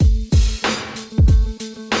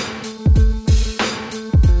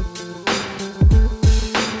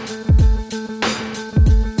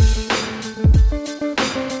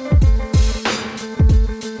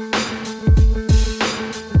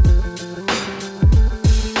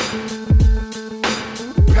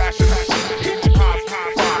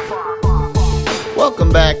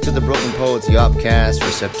Poets Yopcast for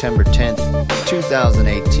September 10th,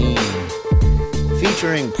 2018,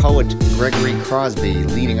 featuring poet Gregory Crosby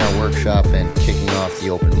leading our workshop and kicking off the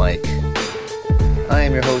open mic. I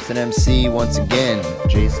am your host and MC once again,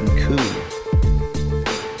 Jason Koo.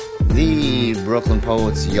 The Brooklyn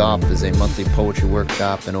Poets Yop is a monthly poetry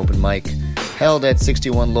workshop and open mic held at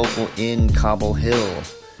 61 Local in Cobble Hill.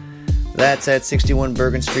 That's at 61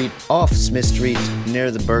 Bergen Street off Smith Street near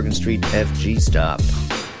the Bergen Street FG stop.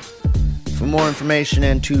 For more information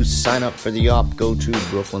and to sign up for the Yop, go to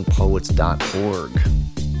brooklynpoets.org.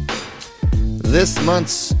 This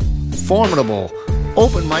month's formidable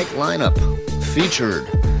open mic lineup featured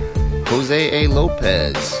Jose A.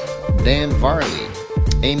 Lopez, Dan Varley,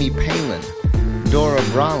 Amy Palin, Dora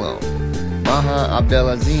Bralo, Maha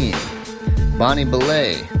Abdelazim, Bonnie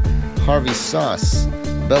Belay, Harvey Sauce,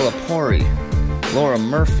 Bella Pori, Laura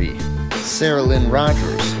Murphy, Sarah Lynn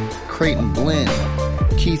Rogers, Creighton Blinn,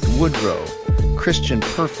 Keith Woodrow, Christian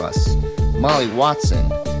Perfus, Molly Watson,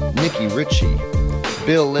 Nikki Ritchie,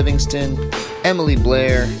 Bill Livingston, Emily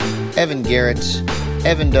Blair, Evan Garrett,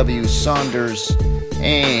 Evan W. Saunders,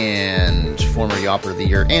 and former Yopper of the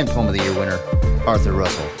Year and Poem of the Year winner, Arthur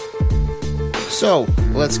Russell. So,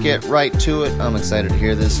 let's get right to it. I'm excited to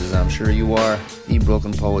hear this, as I'm sure you are. The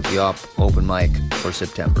Brooklyn Poets Yop open mic for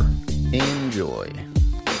September. Enjoy.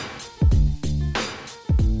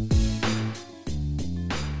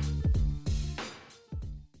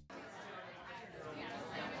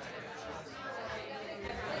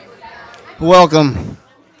 Welcome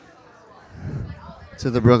to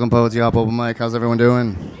the Brooklyn Poets Yop open mic. How's everyone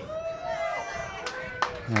doing?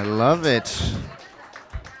 I love it.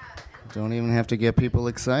 Don't even have to get people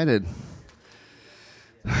excited.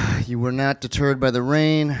 You were not deterred by the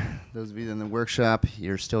rain. Those of you in the workshop,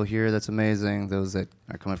 you're still here. That's amazing. Those that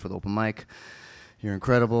are coming for the open mic, you're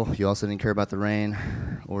incredible. You also didn't care about the rain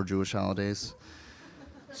or Jewish holidays.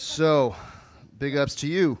 So, big ups to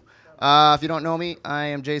you. If you don't know me, I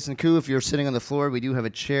am Jason Koo. If you're sitting on the floor, we do have a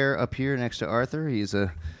chair up here next to Arthur. He's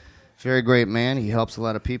a very great man. He helps a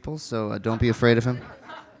lot of people, so don't be afraid of him.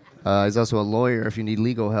 He's also a lawyer. If you need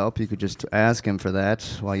legal help, you could just ask him for that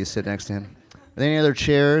while you sit next to him. Are there any other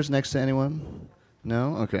chairs next to anyone?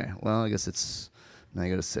 No? Okay. Well, I guess now you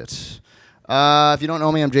got to sit. If you don't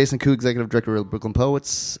know me, I'm Jason Koo, Executive Director of Brooklyn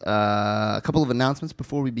Poets. A couple of announcements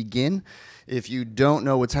before we begin. If you don't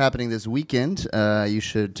know what's happening this weekend, you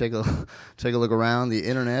should take a look around the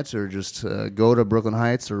internet or just go to Brooklyn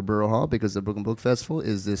Heights or Borough Hall, because the Brooklyn Book Festival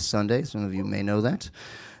is this Sunday. Some of you may know that.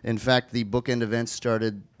 In fact, the bookend event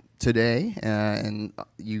started today, and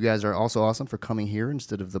you guys are also awesome for coming here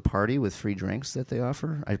instead of the party with free drinks that they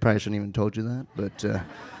offer. I probably shouldn't even told you that, but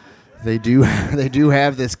they do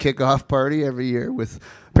have this kickoff party every year. With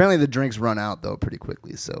apparently the drinks run out though pretty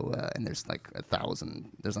quickly. So and there's like 1,000.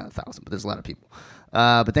 There's not 1,000, but there's a lot of people.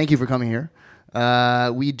 But thank you for coming here.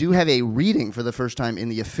 We do have a reading for the first time in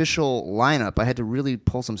the official lineup. I had to really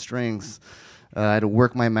pull some strings. I had to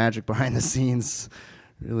work my magic behind the scenes.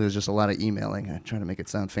 Really, it was just a lot of emailing. I'm trying to make it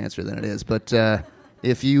sound fancier than it is. But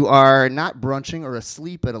if you are not brunching or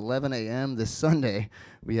asleep at 11 a.m. this Sunday,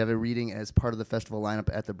 we have a reading as part of the festival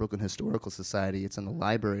lineup at the Brooklyn Historical Society. It's in the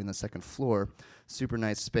library on the second floor. Super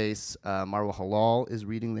nice space. Marwa Halal is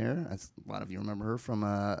reading there. As a lot of you remember her from,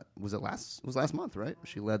 was last month, right?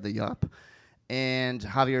 She led the Yop. And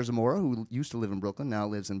Javier Zamora, who used to live in Brooklyn, now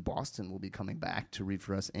lives in Boston, will be coming back to read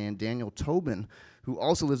for us. And Daniel Tobin, who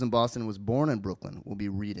also lives in Boston and was born in Brooklyn, will be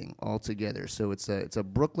reading all together. So it's a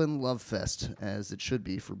Brooklyn Love Fest, as it should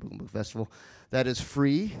be for Brooklyn Book Festival. That is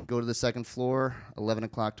free. Go to the second floor, 11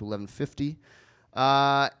 o'clock to 11:50.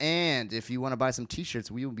 And if you want to buy some T-shirts,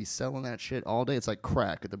 we will be selling that shit all day. It's like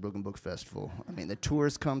crack at the Brooklyn Book Festival. I mean, the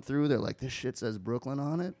tourists come through. They're like, this shit says Brooklyn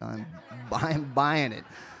on it. I'm buying it.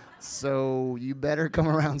 So you better come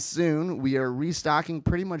around soon. We are restocking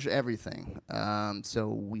pretty much everything. So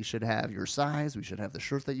we should have your size. We should have the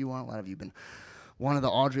shirt that you want. A lot of you have been wanting the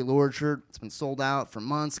Audre Lorde shirt. It's been sold out for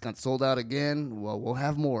months. Got sold out again. Well, we'll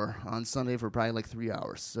have more on Sunday for probably like 3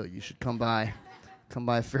 hours. So you should come by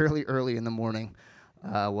fairly early in the morning.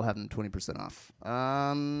 We'll have them 20% off.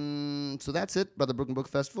 So that's it by the Brooklyn Book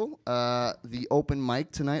Festival. The open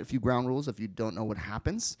mic tonight, a few ground rules if you don't know what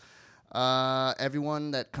happens.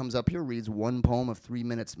 Everyone that comes up here reads one poem of 3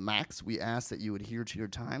 minutes max. We ask that you adhere to your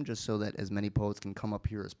time just so that as many poets can come up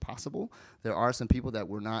here as possible. There are some people that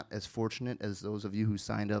were not as fortunate as those of you who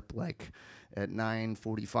signed up like at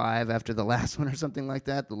 9:45 after the last one or something like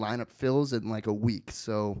that. The lineup fills in like a week.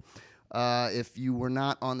 So if you were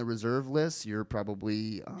not on the reserve list, you're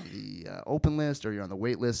probably on the open list or you're on the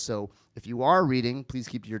wait list. So if you are reading, please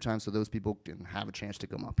keep to your time so those people can have a chance to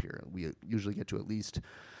come up here. We usually get to at least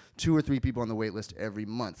 2 or 3 people on the wait list every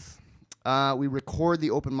month. We record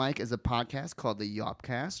the open mic as a podcast called the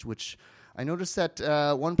Yopcast, which I noticed that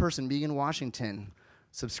one person, Megan Washington,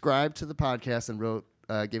 subscribed to the podcast and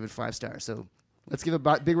gave it 5 stars. So let's give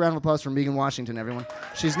a big round of applause for Megan Washington, everyone.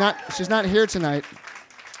 She's not here tonight,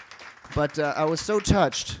 but I was so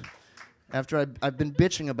touched after I've been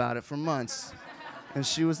bitching about it for months, and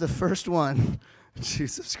she was the first one to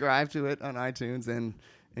subscribe to it on iTunes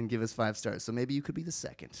and give us 5 stars. So maybe you could be the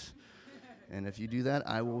second. And if you do that,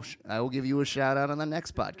 I will give you a shout out on the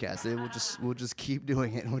next podcast. We'll just keep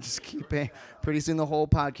doing it. We'll just keep paying. Pretty soon the whole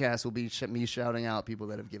podcast will be me shouting out people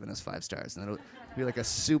that have given us 5 stars, and it'll be like a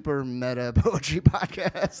super meta poetry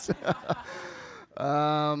podcast.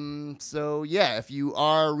 So yeah, if you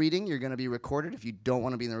are reading, you're going to be recorded. If you don't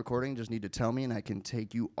want to be in the recording, just need to tell me and I can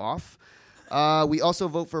take you off. We also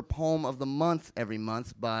vote for Poem of the Month every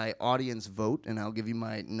month by audience vote, and I'll give you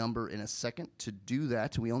my number in a second to do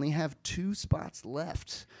that. We only have 2 spots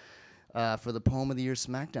left for the Poem of the Year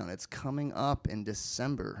Smackdown. It's coming up in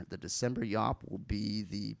December. The December Yop will be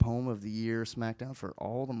the Poem of the Year Smackdown for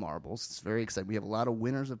all the marbles. It's very exciting. We have a lot of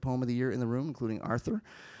winners of Poem of the Year in the room, including Arthur.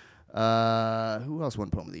 Who else won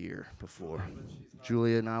Poem of the Year before?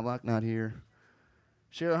 Julia Knobloch, not here.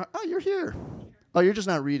 Shara, oh, you're here. Oh, you're just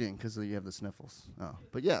not reading because you have the sniffles. Oh,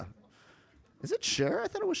 but yeah. Is it Shara? I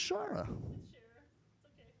thought it was Shara.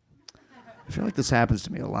 I feel like this happens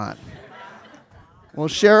to me a lot. Well,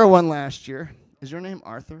 Shara won last year. Is your name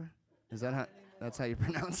Arthur? Is that that's how you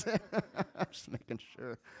pronounce it? I'm just making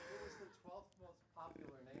sure. It was the 12th most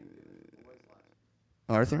popular name in the boys' class.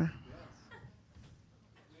 Arthur? Yes.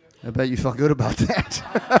 I bet you felt good about that.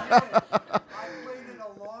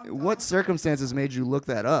 What circumstances made you look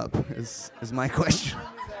that up is my question.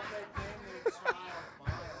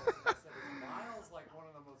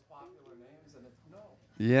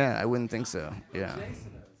 Yeah, I wouldn't think so. Yeah.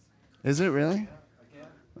 Is it really?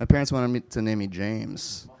 My parents wanted me to name me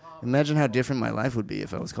James. Imagine how different my life would be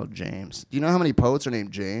if I was called James. Do you know how many poets are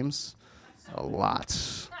named James? A lot.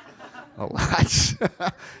 A lot.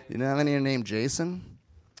 You know how many are named Jason?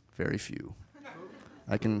 Very few.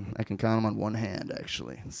 I can count them on one hand,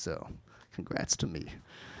 actually. So, congrats to me.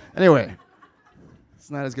 Anyway, it's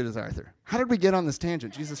not as good as Arthur. How did we get on this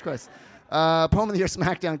tangent? Jesus Christ. Poem of the Year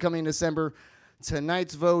Smackdown coming in December.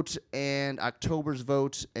 Tonight's vote and October's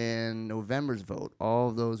vote and November's vote. All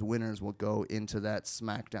of those winners will go into that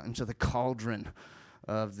Smackdown, into the cauldron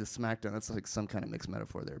of the Smackdown. That's like some kind of mixed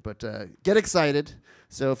metaphor there. But get excited.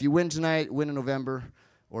 So if you win tonight, win in November,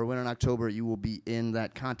 or win in October, you will be in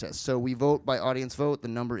that contest. So we vote by audience vote. The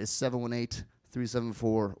number is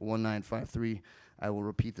 718-374-1953. I will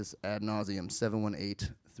repeat this ad nauseum,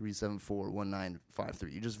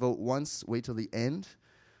 718-374-1953. You just vote once, wait till the end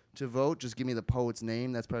to vote. Just give me the poet's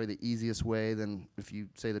name. That's probably the easiest way. Then if you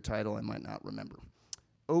say the title, I might not remember.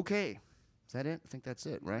 Okay. Is that it? I think that's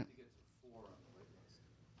it, right?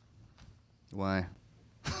 Why?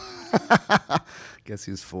 Guess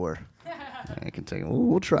who's 4? I can take it.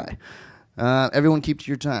 We'll try. Everyone keep to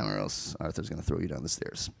your time or else Arthur's going to throw you down the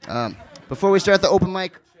stairs. Before we start the open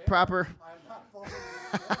mic proper.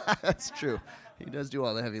 That's true. He does do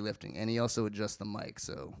all the heavy lifting, and he also adjusts the mic,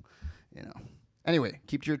 so, you know. Anyway,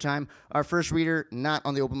 keep to your time. Our first reader not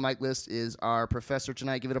on the open mic list is our professor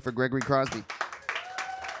tonight. Give it up for Gregory Crosby.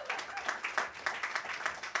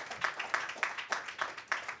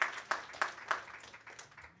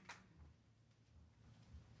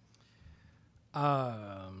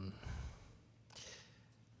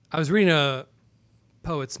 I was reading a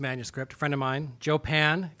poet's manuscript, a friend of mine, Joe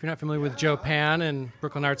Pan. If you're not familiar with Joe Pan and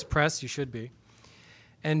Brooklyn Arts Press, you should be.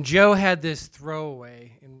 And Joe had this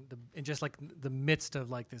throwaway in just like the midst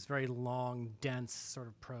of like this very long, dense sort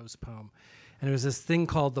of prose poem. And it was this thing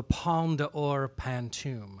called the Palme d'Or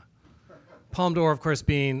Pantoum. Palme d'Or, of course,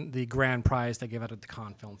 being the grand prize they gave out at the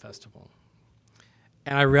Cannes Film Festival.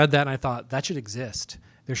 And I read that and I thought, that should exist.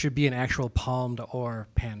 There should be an actual Palme d'Or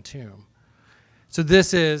Pantoum. So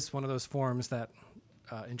this is one of those forms that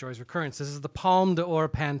enjoys recurrence. This is the Palme d'Or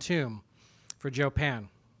Pantoum for Joe Pan.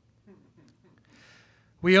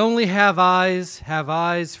 We only have eyes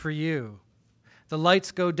for you. The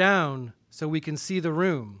lights go down so we can see the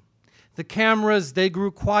room. The cameras, they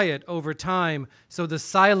grew quiet over time so the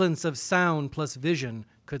silence of sound plus vision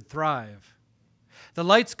could thrive. The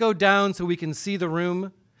lights go down so we can see the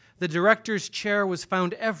room. The director's chair was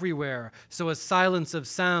found everywhere, so a silence of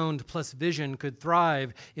sound plus vision could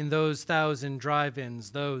thrive in those 1,000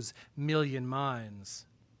 drive-ins, those million minds.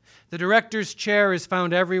 The director's chair is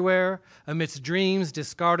found everywhere, amidst dreams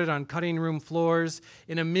discarded on cutting room floors,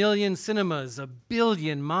 in a million cinemas, a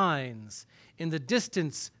billion minds, in the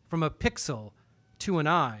distance from a pixel to an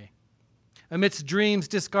eye. Amidst dreams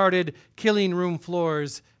discarded, killing room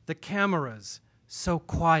floors, the cameras, so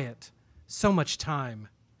quiet, so much time.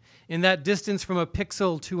 In that distance from a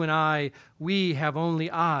pixel to an eye, we have only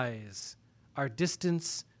eyes, our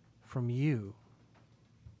distance from you.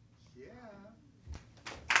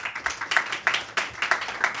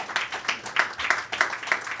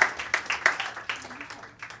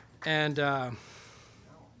 And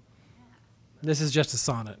this is just a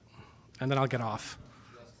sonnet, and then I'll get off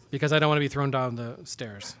because I don't want to be thrown down the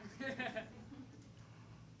stairs.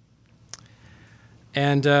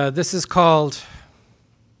 And this is called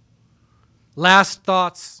Last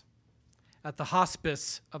Thoughts at the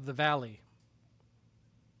Hospice of the Valley.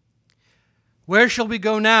 Where shall we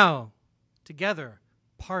go now, together,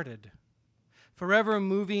 parted, forever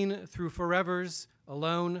moving through forevers,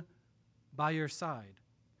 alone, by your side?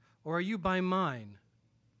 Or are you by mine?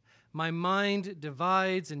 My mind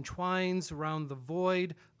divides and twines around the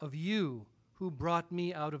void of you who brought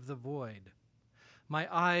me out of the void. My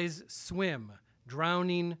eyes swim,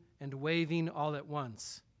 drowning and waving all at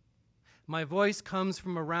once. My voice comes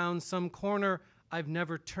from around some corner I've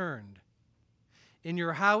never turned. In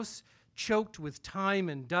your house, choked with time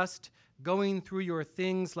and dust, going through your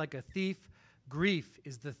things like a thief, grief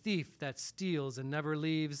is the thief that steals and never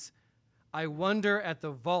leaves. I wonder at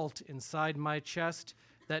the vault inside my chest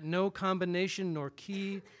that no combination nor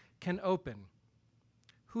key can open.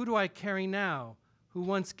 Who do I carry now who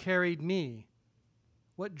once carried me?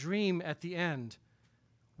 What dream at the end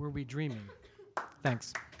were we dreaming?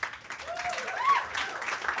 Thanks.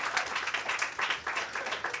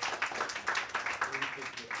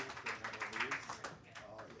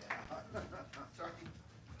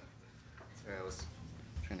 Sorry, I was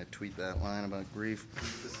trying to tweet that line about grief.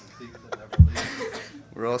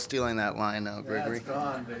 We're all stealing that line now, Gregory. It's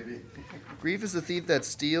gone, baby. Grief is the thief that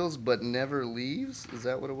steals but never leaves? Is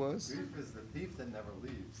that what it was? Grief is the thief that never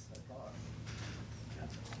leaves, I thought.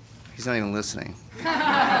 He's not even listening.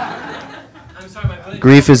 I'm sorry, my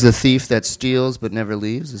Grief is the thief that steals but never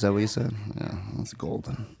leaves? Is that what you said? Yeah, that's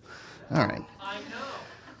golden. All right. I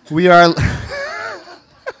know. We are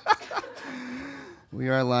we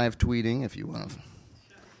are live tweeting if you want to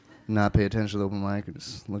not pay attention to the open mic or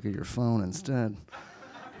just look at your phone instead.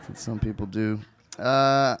 That's what some people do.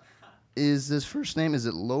 Is this first name, is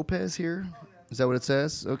it Lopez here? Is that what it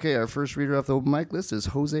says? Okay, our first reader off the open mic list is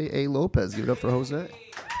Jose A. Lopez. Give it up for Jose.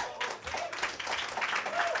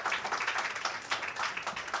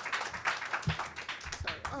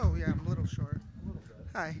 Oh, yeah, I'm a little short.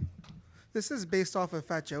 Hi. This is based off a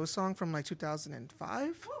Fat Joe song from like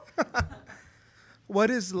 2005. What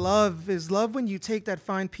is love? Is love when you take that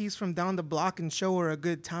fine piece from down the block and show her a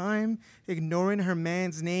good time, ignoring her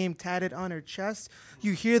man's name tatted on her chest?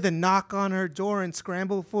 You hear the knock on her door and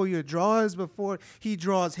scramble for your drawers before he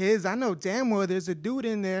draws his. I know damn well there's a dude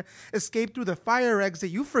in there, escaped through the fire exit.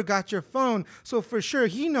 You forgot your phone, so for sure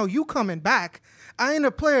he know you coming back. I ain't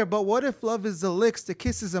a player, but what if love is the licks, the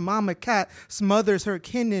kisses a mama cat smothers her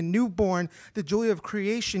kin and newborn, the joy of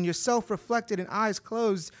creation, yourself reflected and eyes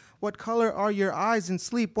closed? What color are your eyes in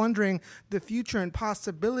sleep, wondering the future and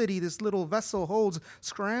possibility this little vessel holds,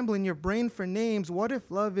 scrambling your brain for names? What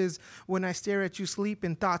if love is when I stare at you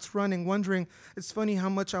sleeping, thoughts running, wondering, it's funny how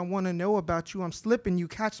much I want to know about you. I'm slipping, you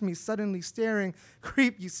catch me suddenly staring.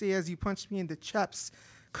 Creep, you say as you punch me in the cheps.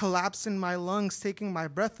 Collapse in my lungs, taking my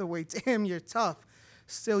breath away. Damn, you're tough.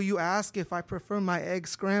 Still, you ask if I prefer my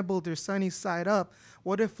eggs scrambled or sunny side up.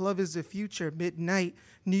 What if love is the future? Midnight,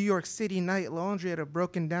 New York City night, laundry at a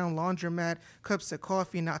broken down laundromat, cups of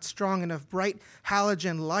coffee not strong enough, bright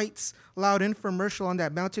halogen lights, loud infomercial on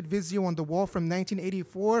that mounted Vizio on the wall from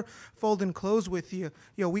 1984, folding clothes with you.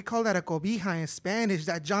 Yo, we call that a cobija in Spanish,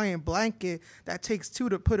 that giant blanket that takes two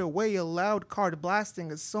to put away, a loud card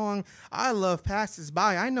blasting a song I love passes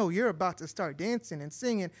by. I know you're about to start dancing and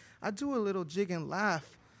singing. I do a little jig and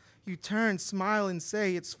laugh. You turn, smile, and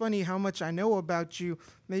say, it's funny how much I know about you.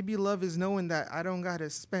 Maybe love is knowing that I don't got to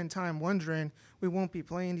spend time wondering. We won't be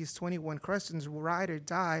playing these 21 questions, ride or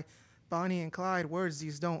die. Bonnie and Clyde, words,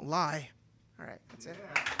 these don't lie. All right, that's it.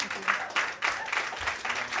 Thank you.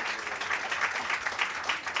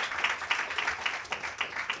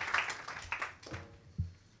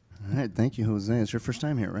 All right, thank you, Jose. It's your first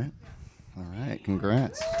time here, right? All right,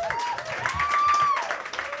 congrats.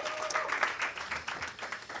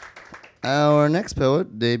 Our next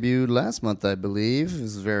poet debuted last month, I believe. He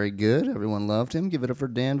was very good. Everyone loved him. Give it up for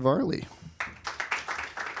Dan Varley.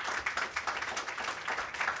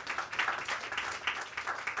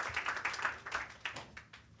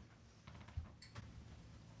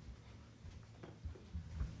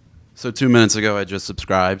 So 2 minutes ago, I just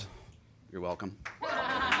subscribed. You're You're welcome.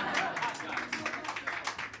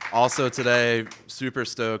 Also today, super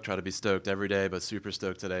stoked. Try to be stoked every day, but super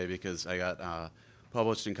stoked today because I got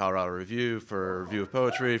published in Colorado Review for Review of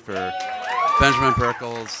Poetry for Benjamin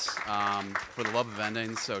Perkles for The Love of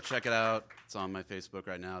Endings. So check it out. It's on my Facebook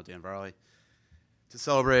right now, Dan Varley. To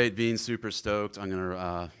celebrate being super stoked, I'm going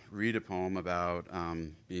to read a poem about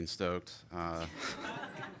being stoked.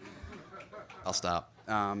 I'll stop.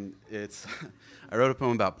 I wrote a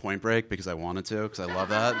poem about Point Break because I wanted to, because I love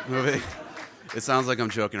that movie. It sounds like I'm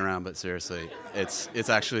joking around, but seriously, it's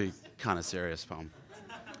actually kind of serious poem.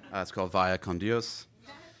 It's called Vaya con Dios.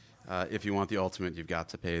 If you want the ultimate, you've got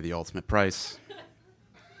to pay the ultimate price.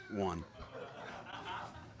 1.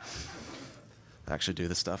 Actually do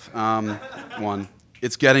this stuff. 1.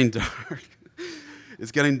 It's getting dark.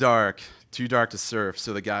 It's getting dark. Too dark to surf,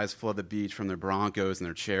 so the guys flood the beach from their Broncos and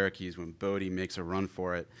their Cherokees when Bodie makes a run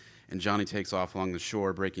for it, and Johnny takes off along the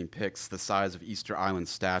shore, breaking picks the size of Easter Island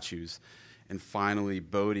statues. And finally,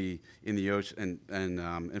 Bodie in the ocean,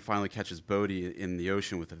 and finally catches Bodie in the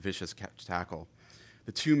ocean with a vicious tackle.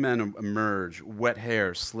 The two men emerge, wet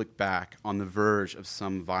hair slicked back, on the verge of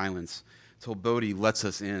some violence, till Bodie lets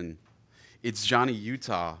us in. It's Johnny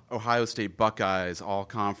Utah, Ohio State Buckeyes,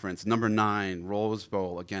 all-conference, number 9, Rose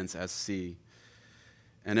Bowl against SC.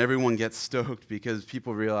 And everyone gets stoked because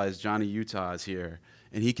people realize Johnny Utah is here,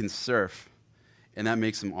 and he can surf, and that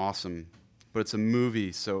makes him awesome. But it's a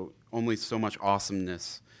movie, so only so much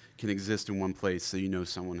awesomeness can exist in one place, so you know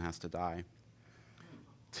someone has to die.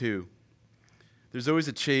 2, there's always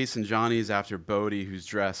a chase, and Johnny's after Bodie, who's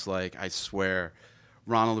dressed like, I swear,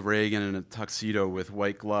 Ronald Reagan in a tuxedo with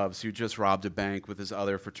white gloves who just robbed a bank with his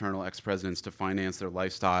other fraternal ex-presidents to finance their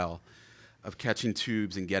lifestyle of catching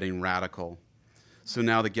tubes and getting radical. So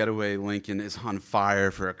now the getaway Lincoln is on fire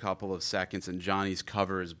for a couple of seconds and Johnny's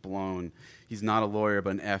cover is blown. He's not a lawyer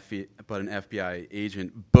but an FBI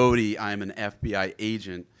agent. Bodie, I am an FBI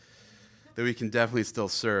agent. Though he can definitely still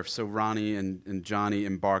surf. So Ronnie and Johnny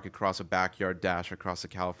embark across a backyard dash across the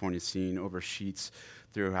California scene over sheets,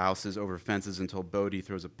 through houses, over fences until Bodie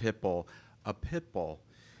throws a pit bull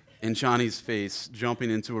in Johnny's face,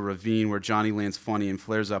 jumping into a ravine where Johnny lands funny and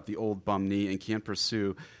flares up the old bum knee and can't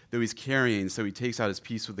pursue, though he's carrying, so he takes out his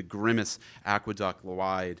piece with a grimace aqueduct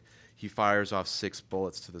wide. He fires off 6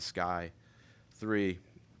 bullets to the sky. 3,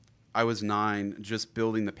 I was 9, just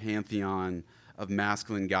building the pantheon of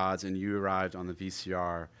masculine gods, and you arrived on the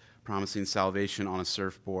VCR, promising salvation on a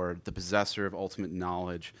surfboard, the possessor of ultimate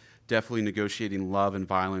knowledge, deftly negotiating love and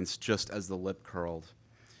violence just as the lip curled.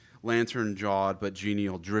 Lantern-jawed but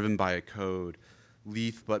genial, driven by a code.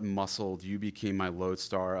 Lithe but muscled, you became my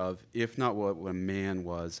lodestar of, if not what a man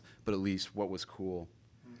was, but at least what was cool.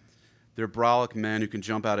 They're brolic men who can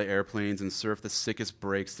jump out of airplanes and surf the sickest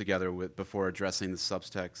breaks together before addressing the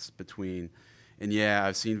subtext between. And yeah,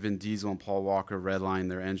 I've seen Vin Diesel and Paul Walker redline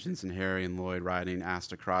their engines and Harry and Lloyd riding ass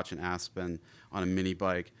to crotch and Aspen on a mini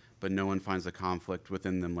bike, but no one finds the conflict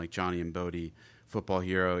within them like Johnny and Bodie, football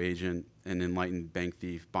hero, agent, and enlightened bank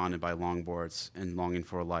thief, bonded by longboards and longing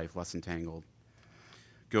for a life less entangled.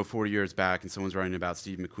 Go 40 years back and someone's writing about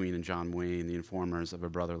Steve McQueen and John Wayne, the informers of a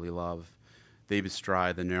brotherly love. They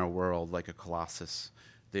bestride the narrow world like a colossus.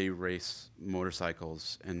 They race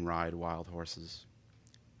motorcycles and ride wild horses.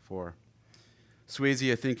 4,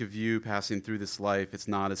 Swayze, I think of you passing through this life. It's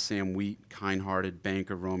not a Sam Wheat, kind-hearted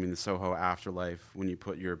banker roaming the Soho afterlife when you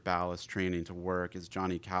put your ballast training to work as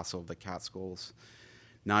Johnny Castle of the Catskills.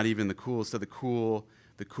 Not even the coolest of the cool,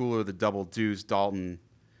 the cooler, the double deuce, Dalton,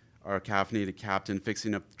 our caffeinated captain,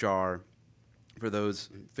 fixing up bar for those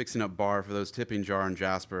tipping Jar and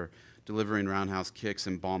Jasper, delivering roundhouse kicks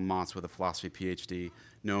and bomb mots with a philosophy PhD.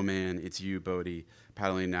 No man, it's you, Bodie,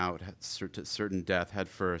 paddling out to certain death head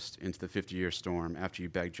first into the 50-year storm after you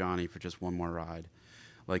begged Johnny for just one more ride.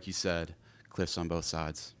 Like you said, cliffs on both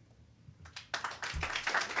sides.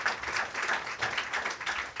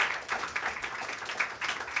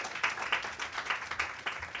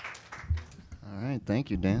 All right,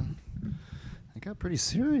 thank you, Dan. I got pretty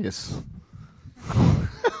serious.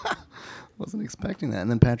 Wasn't expecting that. And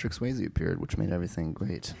then Patrick Swayze appeared, which made everything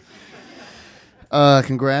great.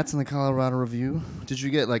 Congrats on the Colorado Review. Did you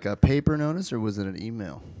get like a paper notice or was it an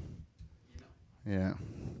email? Yeah.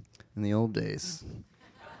 In the old days.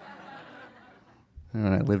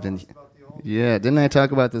 When I lived in... Yeah, didn't I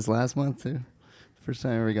talk about this last month too? First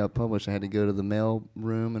time I ever got published, I had to go to the mail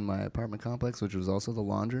room in my apartment complex, which was also the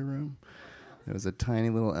laundry room. It was a tiny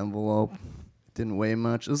little envelope. Didn't weigh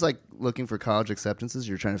much. It was like looking for college acceptances.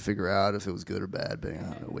 You're trying to figure out if it was good or bad, but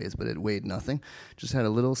it weighed nothing. Just had a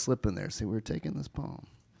little slip in there. Say, we're taking this poem.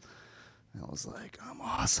 And I was like, I'm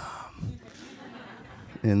awesome.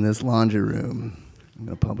 in this laundry room. I'm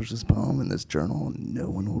going to publish this poem in this journal, and no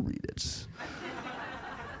one will read it.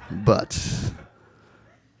 But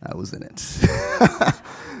I was in it.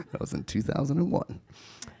 That was in 2001.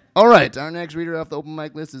 All right, our next reader off the open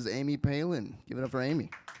mic list is Amy Palin. Give it up for Amy.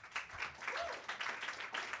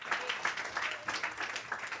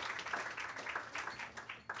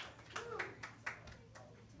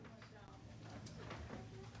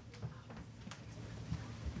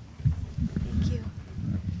 Thank you.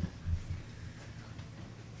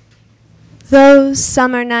 Those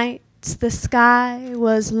summer nights, the sky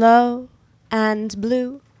was low and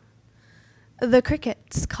blue. The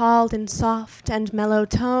crickets called in soft and mellow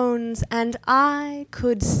tones, and I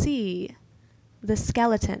could see the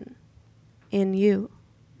skeleton in you.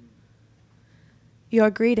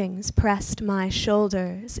 Your greetings pressed my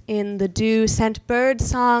shoulders in the dew-sent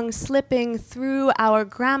birdsong slipping through our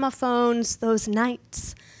gramophones those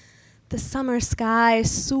nights. The summer sky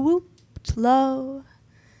swooped low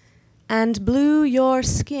and blew your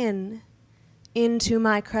skin into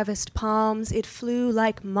my creviced palms. It flew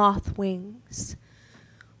like moth wings,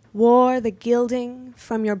 wore the gilding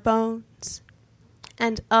from your bones,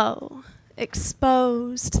 and oh,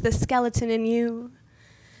 exposed the skeleton in you.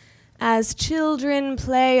 As children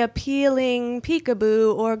play appealing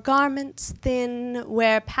peekaboo or garments thin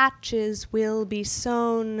where patches will be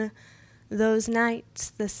sewn, those nights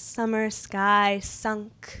the summer sky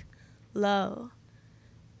sunk low,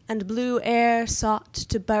 and blue air sought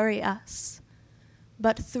to bury us.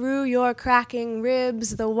 But through your cracking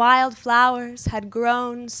ribs the wildflowers had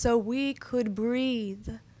grown so we could breathe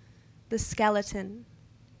the skeleton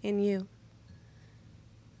in you.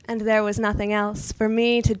 And there was nothing else for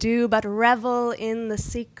me to do but revel in the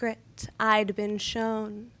secret I'd been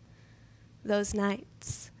shown. Those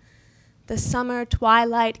nights, the summer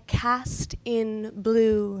twilight cast in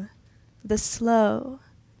blue the slow,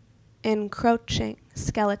 encroaching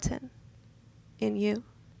skeleton in you.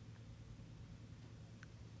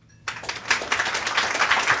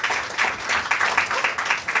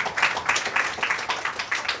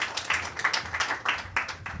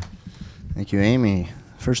 Thank you, Amy.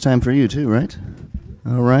 First time for you, too, right?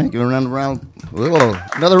 All right. Give a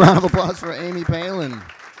another round of applause for Amy Palin,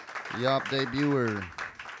 Yop debuter.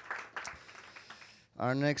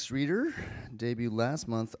 Our next reader debuted last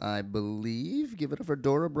month, I believe. Give it up for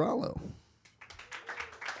Dora Brallo.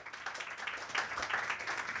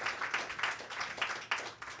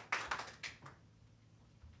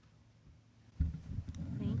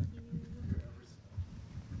 Thank you.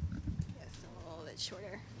 Yes, a little bit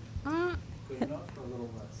shorter. Good enough or a little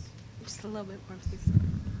less? Just a little bit more, please.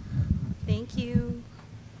 Thank you.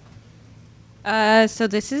 So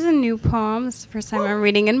this is a new poem. This is the first time I'm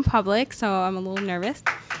reading in public, so I'm a little nervous.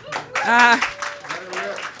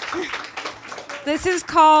 This is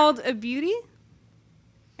called A Beauty,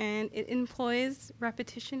 and it employs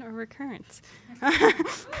repetition or recurrence.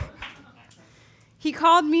 He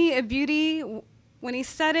called me a beauty. When he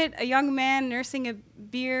said it, a young man nursing a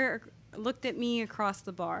beer looked at me across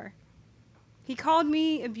the bar. He called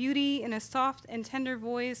me a beauty in a soft and tender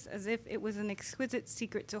voice as if it was an exquisite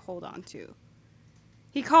secret to hold on to.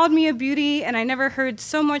 He called me a beauty, and I never heard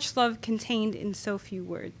so much love contained in so few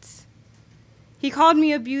words. He called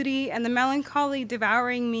me a beauty, and the melancholy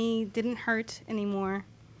devouring me didn't hurt anymore.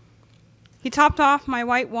 He topped off my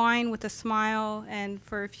white wine with a smile, and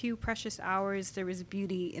for a few precious hours there was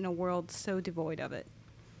beauty in a world so devoid of it.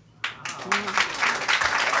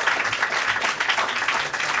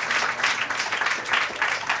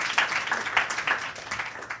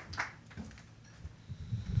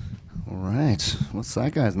 All right. What's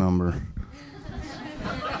that guy's number?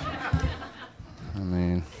 I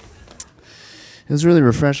mean, it was really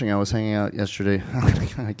refreshing. I was hanging out yesterday. I'm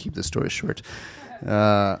going to keep this story short.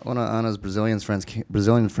 One of Anna's Brazilian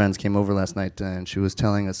friends came over last night, and she was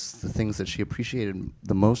telling us the things that she appreciated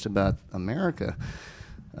the most about America.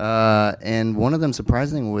 And one of them,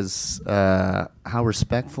 surprisingly, was how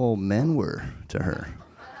respectful men were to her.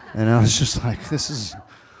 And I was just like,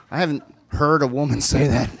 I haven't heard a woman say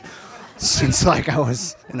that since like I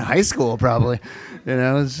was in high school, probably. You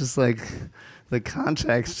know, it's just like the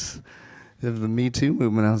context of the Me Too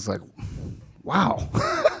movement. I was like, wow.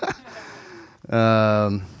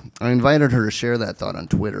 I invited her to share that thought on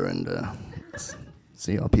Twitter and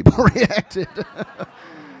see how people reacted.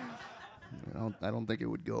 I don't think it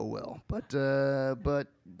would go well, but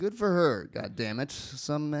good for her. God damn it!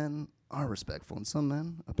 Some men are respectful, and some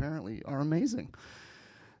men apparently are amazing.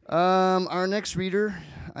 Our next reader,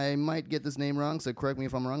 I might get this name wrong, so correct me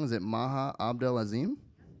if I'm wrong. Is it Maha Abdel Azim?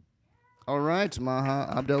 All right,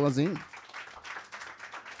 Maha Abdel Azim.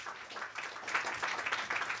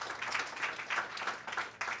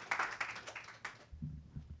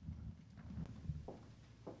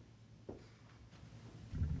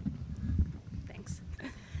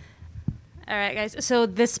 All right, guys. So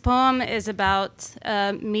this poem is about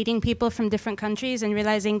meeting people from different countries and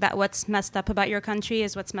realizing that what's messed up about your country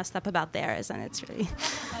is what's messed up about theirs, and it's really,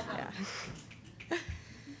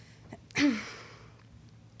 yeah.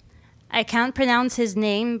 I can't pronounce his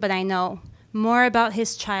name, but I know more about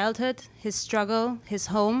his childhood, his struggle, his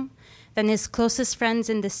home, than his closest friends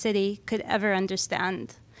in the city could ever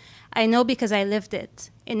understand. I know because I lived it.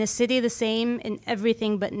 In a city the same in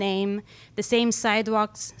everything but name, the same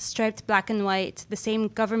sidewalks striped black and white, the same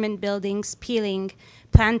government buildings peeling,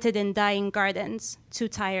 planted in dying gardens, too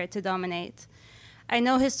tired to dominate. I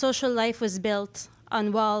know his social life was built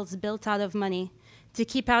on walls built out of money, to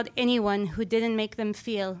keep out anyone who didn't make them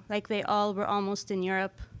feel like they all were almost in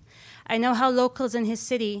Europe. I know how locals in his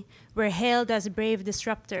city were hailed as brave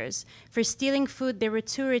disruptors for stealing food they were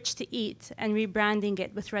too rich to eat and rebranding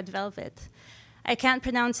it with red velvet. I can't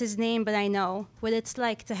pronounce his name, but I know what it's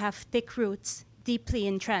like to have thick roots deeply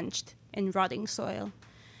entrenched in rotting soil.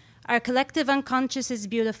 Our collective unconscious is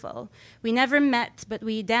beautiful. We never met, but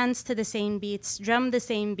we danced to the same beats, drummed the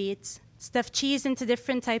same beats, stuffed cheese into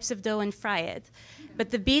different types of dough and fry it. But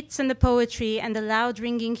the beats and the poetry and the loud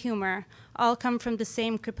ringing humor all come from the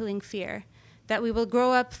same crippling fear, that we will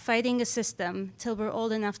grow up fighting a system till we're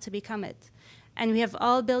old enough to become it. And we have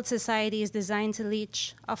all built societies designed to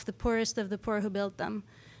leech off the poorest of the poor who built them,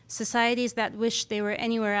 societies that wish they were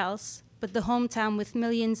anywhere else but the hometown with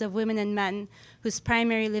millions of women and men whose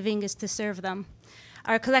primary living is to serve them.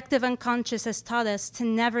 Our collective unconscious has taught us to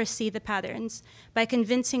never see the patterns by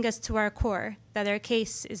convincing us to our core that our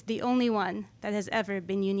case is the only one that has ever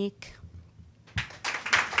been unique.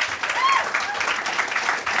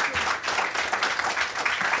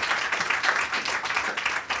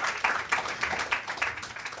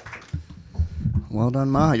 Well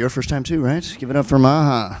done, Maha. Your first time too, right? Give it up for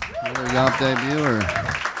Maha. Another Yop debuter.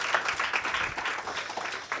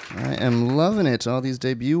 I am loving it, all these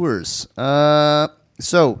debuters.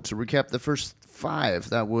 So, to recap the first 5,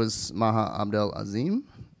 that was Maha Abdel Azim.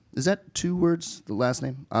 Is that 2 words, the last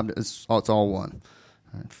name? It's all one.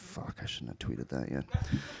 All right, fuck, I shouldn't have tweeted that yet.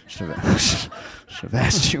 Should have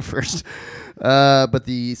asked you first. But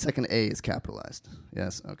the second A is capitalized.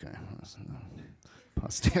 Yes, okay.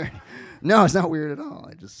 Posterity. No, it's not weird at all.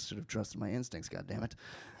 I just should have trusted my instincts, goddammit.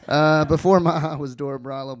 Before Maha was Dora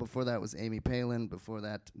Bralo. Before that was Amy Palin. Before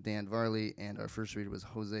that, Dan Varley. And our first reader was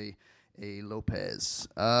Jose A. Lopez.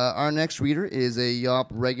 Our next reader is a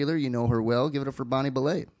Yop regular. You know her well. Give it up for Bonnie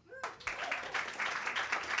Belay.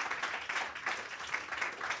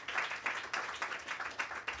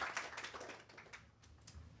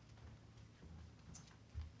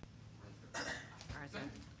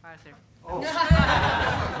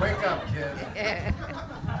 Wake up, kid.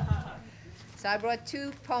 So I brought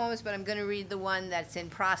 2 poems, but I'm going to read the one that's in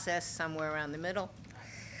process somewhere around the middle.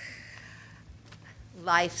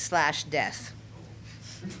 Life/death.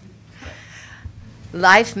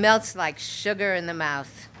 Life melts like sugar in the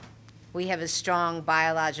mouth. We have a strong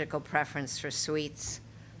biological preference for sweets.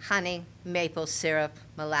 Honey, maple syrup,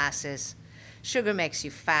 molasses. Sugar makes you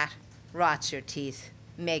fat, rots your teeth,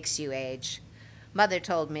 makes you age. Mother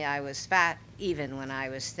told me I was fat even when I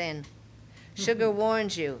was thin. Sugar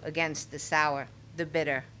warns you against the sour, the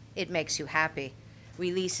bitter. It makes you happy,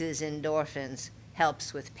 releases endorphins,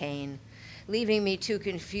 helps with pain, leaving me too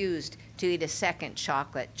confused to eat a second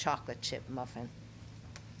chocolate chip muffin.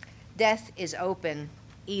 Death is open,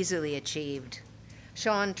 easily achieved.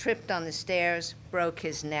 Sean tripped on the stairs, broke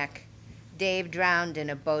his neck. Dave drowned in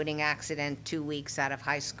a boating accident 2 weeks out of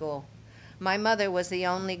high school. My mother was the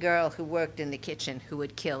only girl who worked in the kitchen who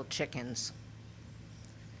would kill chickens.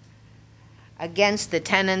 Against the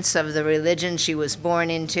tenets of the religion she was born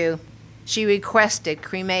into, she requested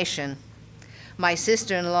cremation. My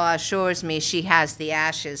sister-in-law assures me she has the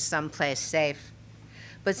ashes someplace safe.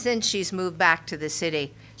 But since she's moved back to the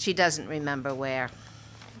city, she doesn't remember where.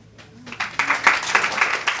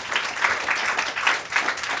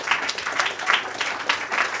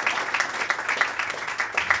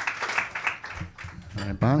 All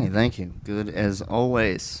right, Bonnie, thank you. Good as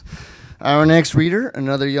always. Our next reader,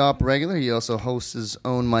 another Yop regular. He also hosts his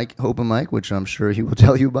own open mic, which I'm sure he will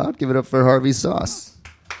tell you about. Give it up for Harvey Sauce.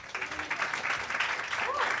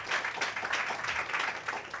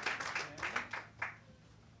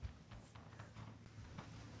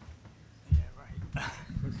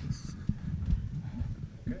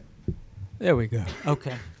 There we go.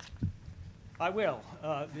 Okay. I will.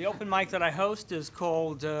 The open mic that I host is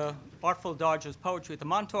called Artful Dodgers Poetry at the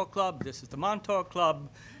Montauk Club. This is the Montauk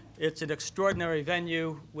Club. It's an extraordinary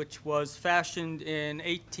venue which was fashioned in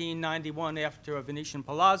 1891 after a Venetian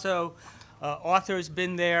palazzo. Arthur's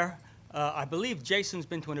been there. I believe Jason's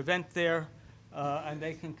been to an event there. and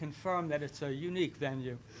they can confirm that it's a unique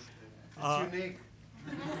venue. It's unique.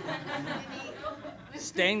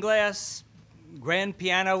 Stained glass, grand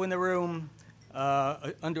piano in the room,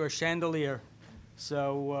 under a chandelier.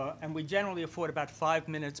 So, and we generally afford about 5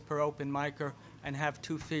 minutes per open micer and have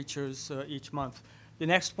 2 features each month. The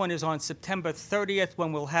next one is on September 30th,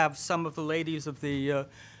 when we'll have some of the ladies of the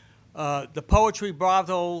Poetry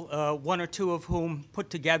Brothel, 1 or 2 of whom put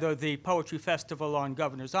together the Poetry Festival on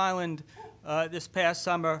Governor's Island this past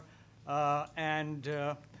summer. And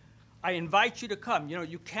I invite you to come. You know,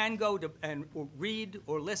 you can go to or read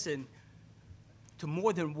or listen to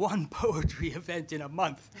more than one poetry event in a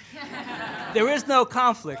month. There is no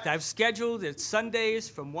conflict. I've scheduled it Sundays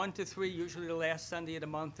from 1 to 3, usually the last Sunday of the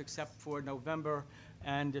month, except for November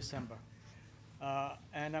and December.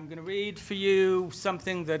 And I'm going to read for you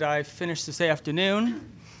something that I finished this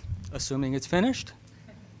afternoon, assuming it's finished,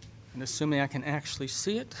 and assuming I can actually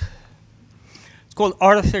see it. It's called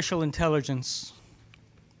Artificial Intelligence.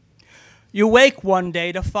 You wake one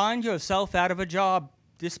day to find yourself out of a job,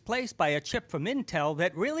 displaced by a chip from Intel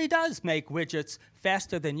that really does make widgets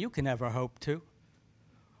faster than you can ever hope to.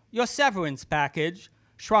 Your severance package,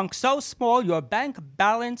 shrunk so small your bank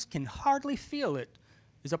balance can hardly feel it,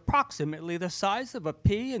 is approximately the size of a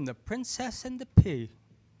pea in The Princess and the Pea.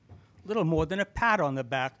 Little more than a pat on the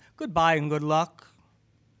back. Goodbye and good luck.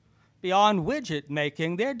 Beyond widget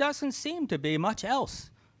making, there doesn't seem to be much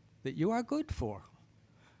else that you are good for.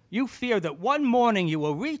 You fear that one morning you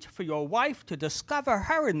will reach for your wife to discover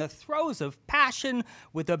her in the throes of passion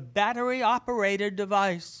with a battery-operated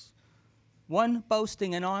device, one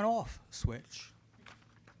boasting an on-off switch,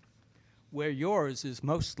 where yours is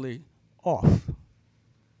mostly off.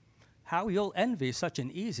 How you'll envy such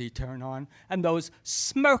an easy turn-on and those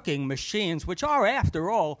smirking machines which are, after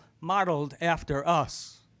all, modeled after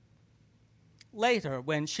us. Later,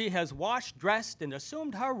 when she has washed, dressed, and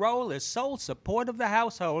assumed her role as sole support of the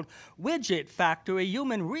household, Widget Factory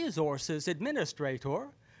Human Resources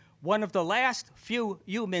Administrator, one of the last few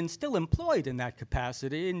humans still employed in that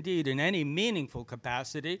capacity, indeed in any meaningful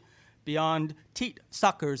capacity, beyond teat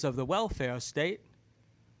suckers of the welfare state,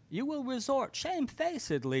 you will resort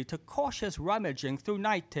shamefacedly to cautious rummaging through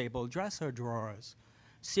night table dresser drawers,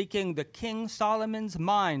 seeking the King Solomon's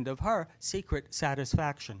mind of her secret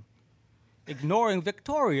satisfaction, ignoring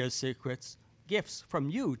Victoria's secrets, gifts from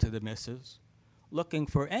you to the missus, looking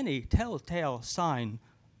for any telltale sign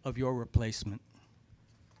of your replacement.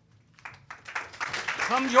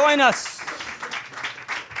 Come join us.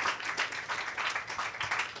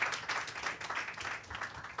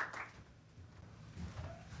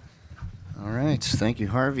 All right. Thank you,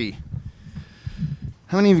 Harvey.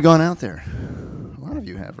 How many of you gone out there? A lot of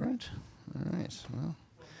you have, right? All right. Well,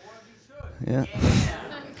 yeah.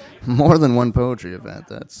 More than one poetry event.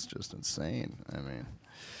 That's just insane. I mean,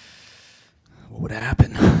 what would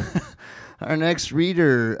happen? Our next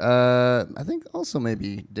reader, I think also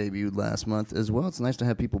maybe debuted last month as well. It's nice to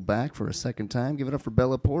have people back for a second time. Give it up for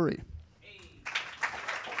Bella Pori.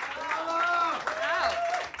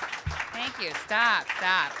 Thank you. Stop.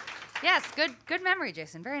 Yes, good memory,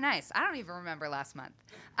 Jason. Very nice. I don't even remember last month.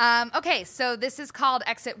 Okay, so this is called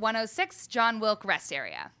Exit 106, John Wilk Rest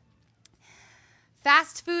Area.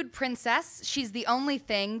 Fast food princess, she's the only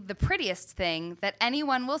thing, the prettiest thing, that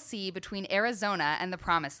anyone will see between Arizona and the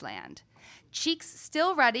Promised Land. Cheeks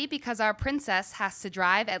still ruddy because our princess has to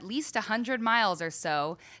drive at least 100 miles or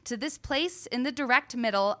so to this place in the direct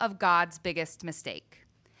middle of God's biggest mistake.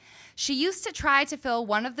 She used to try to fill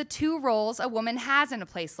one of the 2 roles a woman has in a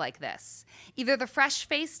place like this. Either the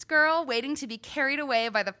fresh-faced girl waiting to be carried away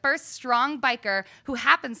by the first strong biker who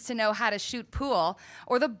happens to know how to shoot pool,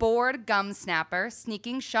 or the bored gum snapper,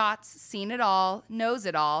 sneaking shots, seen it all, knows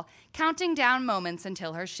it all, counting down moments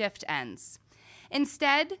until her shift ends.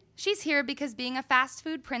 Instead, she's here because being a fast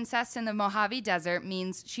food princess in the Mojave Desert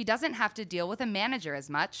means she doesn't have to deal with a manager as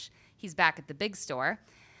much. He's back at the big store.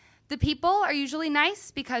 The people are usually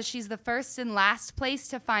nice because she's the first and last place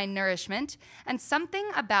to find nourishment, and something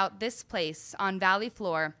about this place on Valley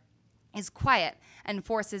Floor is quiet and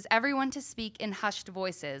forces everyone to speak in hushed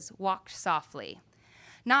voices, walk softly.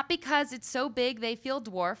 Not because it's so big they feel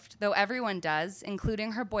dwarfed, though everyone does,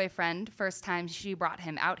 including her boyfriend, first time she brought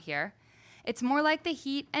him out here. It's more like the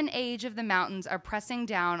heat and age of the mountains are pressing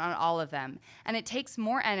down on all of them, and it takes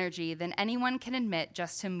more energy than anyone can admit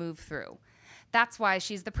just to move through. That's why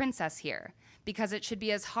she's the princess here, because it should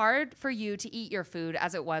be as hard for you to eat your food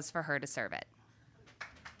as it was for her to serve it.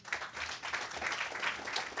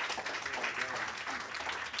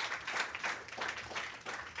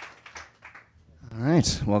 All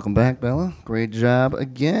right. Welcome back, Bella. Great job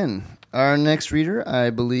again. Our next reader, I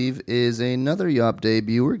believe, is another Yop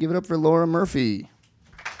debuter. Give it up for Laura Murphy.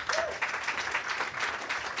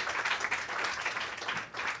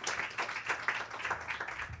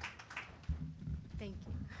 Thank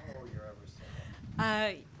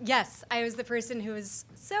you. Yes, I was the person who was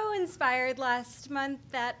so inspired last month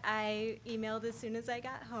that I emailed as soon as I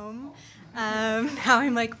got home. Now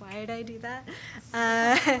I'm like, why did I do that?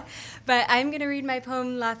 But I'm going to read my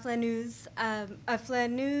poem, La Flaneuse. A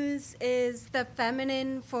flaneuse is the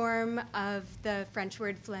feminine form of the French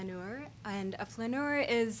word flaneur, and a flaneur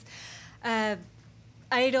is an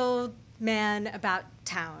idle man about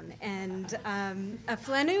town. And a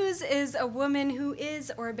flaneuse is a woman who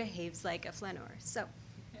is or behaves like a flaneur. So,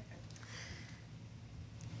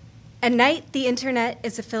 at night, the internet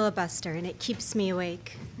is a filibuster, and it keeps me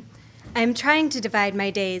awake. I'm trying to divide my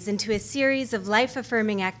days into a series of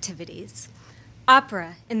life-affirming activities.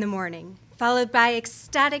 Opera in the morning, followed by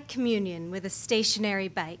ecstatic communion with a stationary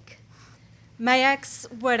bike. My ex,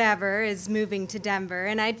 whatever, is moving to Denver,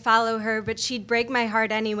 and I'd follow her, but she'd break my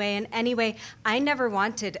heart anyway, and anyway, I never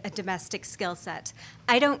wanted a domestic skill set.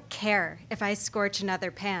 I don't care if I scorch another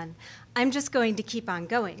pan. I'm just going to keep on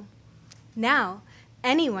going. Now,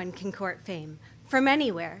 anyone can court fame, from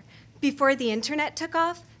anywhere. Before the internet took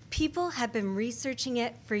off, people have been researching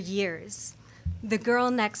it for years. The girl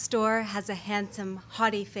next door has a handsome,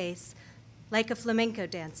 haughty face, like a flamenco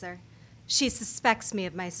dancer. She suspects me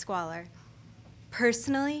of my squalor.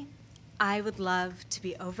 Personally, I would love to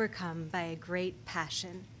be overcome by a great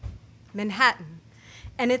passion. Manhattan.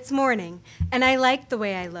 And it's morning, and I like the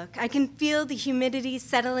way I look. I can feel the humidity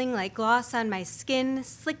settling like gloss on my skin,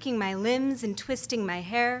 slicking my limbs and twisting my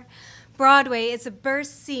hair. Broadway is a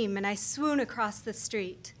burst seam, and I swoon across the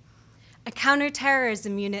street. A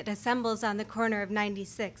counterterrorism unit assembles on the corner of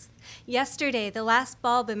 96th. Yesterday, the last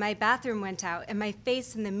bulb in my bathroom went out, and my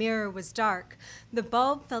face in the mirror was dark. The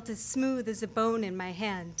bulb felt as smooth as a bone in my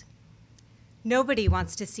hand. Nobody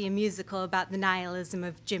wants to see a musical about the nihilism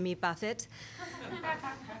of Jimmy Buffett.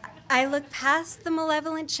 I look past the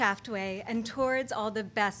malevolent shaftway and towards all the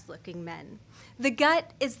best-looking men. The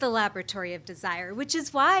gut is the laboratory of desire, which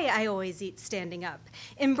is why I always eat standing up.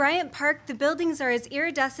 In Bryant Park, the buildings are as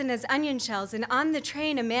iridescent as onion shells, and on the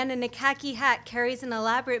train, a man in a khaki hat carries an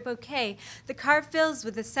elaborate bouquet, the car fills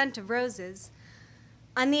with the scent of roses.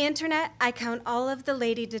 On the internet, I count all of the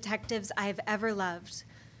lady detectives I have ever loved.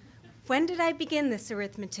 When did I begin this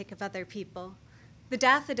arithmetic of other people? The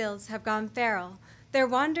daffodils have gone feral. They're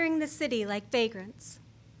wandering the city like vagrants.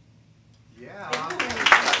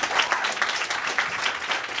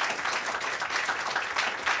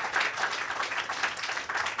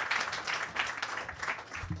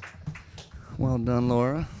 Well done,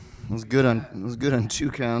 Laura. It was good on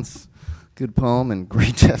 2 counts. Good poem and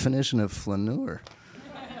great definition of flaneur.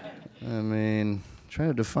 I mean, try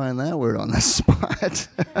to define that word on the spot.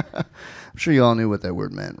 I'm sure you all knew what that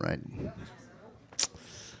word meant, right?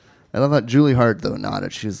 I love how Julie Hart, though,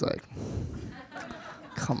 nodded. She was like,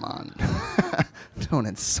 come on. Don't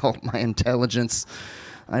insult my intelligence.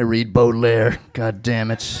 I read Baudelaire. God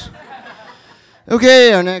damn it.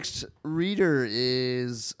 Okay, our next reader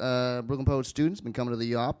is Brooklyn Poet student. Been coming to the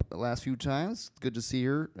Yop the last few times. Good to see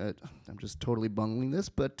her. I'm just totally bungling this,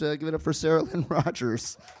 but give it up for Sarah Lynn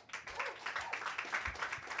Rogers.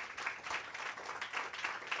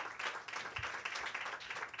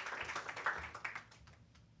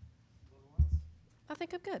 I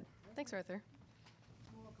think I'm good. Thanks, Arthur.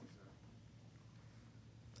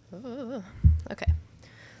 Okay.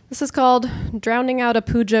 This is called Drowning Out a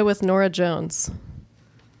Puja with Nora Jones.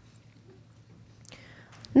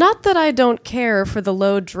 Not that I don't care for the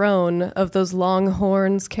low drone of those long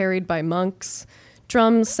horns carried by monks,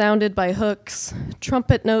 drums sounded by hooks,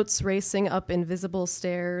 trumpet notes racing up invisible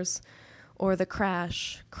stairs, or the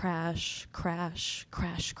crash, crash, crash,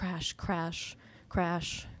 crash, crash, crash,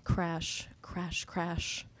 crash, crash, crash,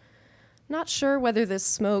 crash. Not sure whether this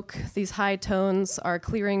smoke, these high tones, are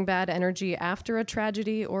clearing bad energy after a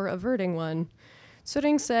tragedy or averting one.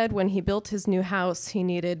 Suring said when he built his new house, he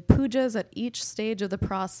needed pujas at each stage of the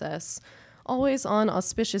process, always on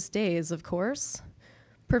auspicious days, of course.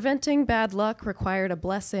 Preventing bad luck required a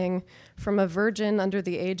blessing from a virgin under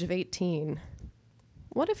the age of 18.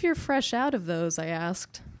 What if you're fresh out of those, I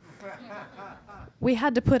asked. We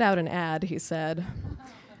had to put out an ad, he said.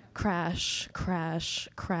 Crash, crash,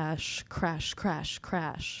 crash, crash, crash,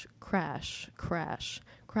 crash, crash, crash,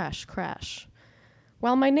 crash, crash.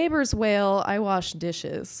 While my neighbors wail, I wash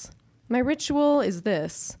dishes. My ritual is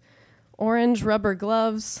this: orange rubber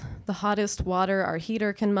gloves, the hottest water our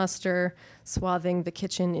heater can muster, swathing the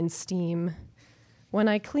kitchen in steam. When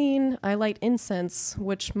I clean, I light incense,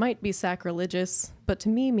 which might be sacrilegious, but to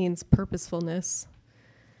me means purposefulness.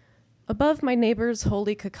 Above my neighbor's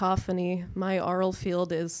holy cacophony, my aural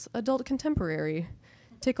field is adult contemporary,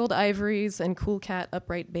 tickled ivories and cool cat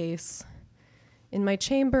upright bass. In my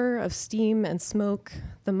chamber of steam and smoke,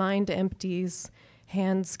 the mind empties,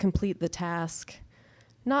 hands complete the task.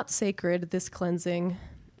 Not sacred, this cleansing,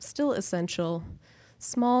 still essential,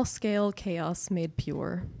 small-scale chaos made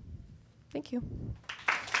pure. Thank you.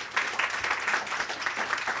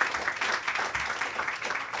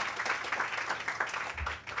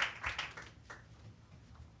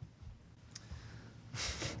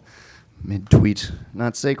 Mid-tweet.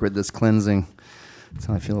 Not sacred, this cleansing. That's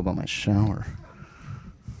how I feel about my shower.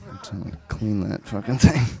 Until I clean that fucking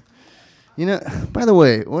thing. You know, by the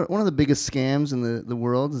way, one of the biggest scams in the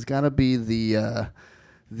world has got to be the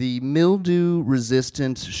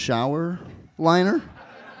mildew-resistant shower liner.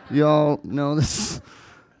 Y'all know this?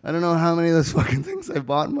 I don't know how many of those fucking things I've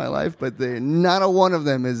bought in my life, but not a one of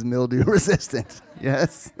them is mildew-resistant.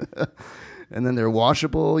 Yes? And then they're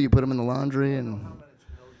washable. You put them in the laundry, and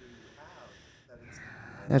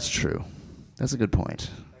that's true. That's a good point.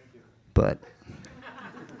 But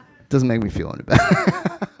it doesn't make me feel any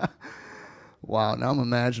better. Wow, now I'm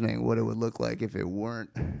imagining what it would look like if it weren't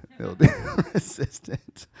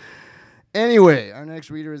mildew-resistant. Anyway, our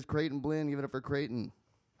next reader is Creighton Blinn. Give it up for Creighton.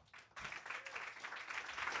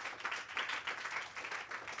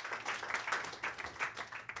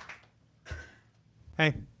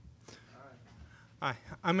 Hey. Hi.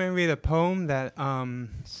 I'm going to read a poem that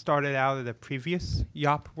started out at a previous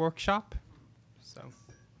YOP workshop. So,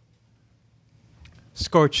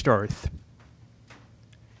 Scorched Earth.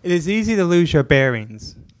 It is easy to lose your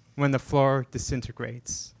bearings when the floor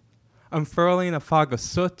disintegrates, unfurling a fog of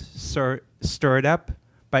soot stirred up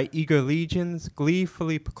by eager legions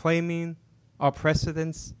gleefully proclaiming all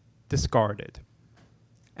precedents discarded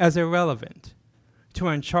as irrelevant to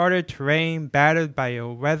uncharted terrain battered by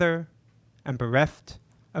ill weather and bereft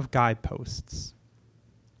of guideposts.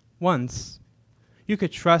 Once, you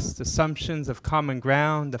could trust assumptions of common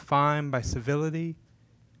ground defined by civility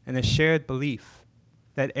and a shared belief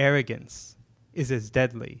that arrogance is as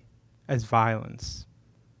deadly as violence.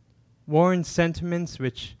 Worn sentiments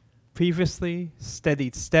which previously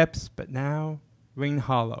steadied steps but now ring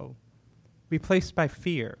hollow, replaced by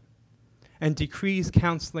fear, and decrees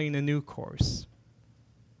counseling a new course.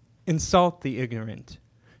 Insult the ignorant,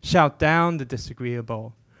 shout down the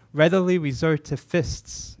disagreeable, readily resort to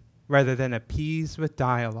fists rather than appease with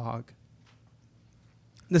dialogue.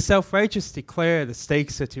 The self-righteous declare the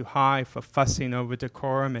stakes are too high for fussing over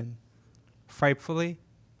decorum, and frightfully,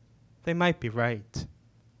 they might be right.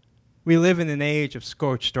 We live in an age of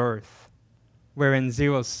scorched earth, wherein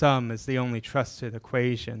zero sum is the only trusted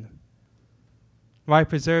equation. Why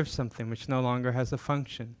preserve something which no longer has a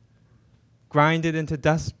function? Grind it into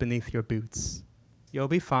dust beneath your boots. You'll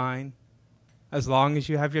be fine, as long as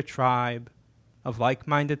you have your tribe of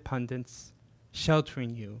like-minded pundits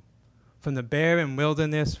sheltering you from the barren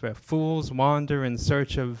wilderness where fools wander in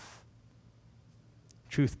search of,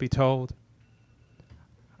 truth be told,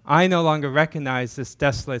 I no longer recognize this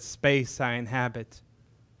desolate space I inhabit.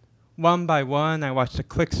 One by one, I watch the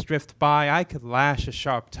clicks drift by. I could lash a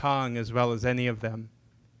sharp tongue as well as any of them.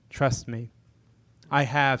 Trust me, I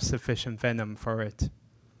have sufficient venom for it.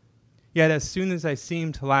 Yet as soon as I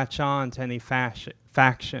seem to latch on to any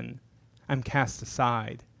faction, I'm cast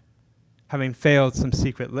aside, having failed some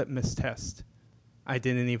secret litmus test I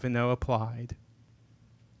didn't even know applied.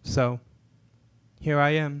 So, here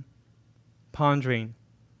I am, pondering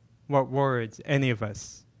what words any of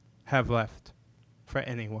us have left for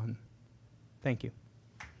anyone. Thank you.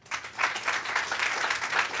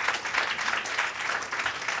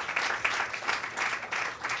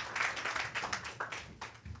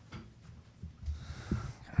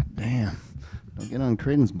 God damn. Don't get on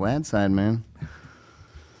Creighton's bad side, man.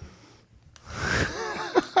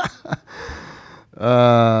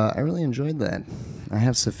 I really enjoyed that. I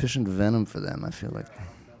have sufficient venom for them. I feel like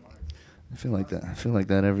that. I feel like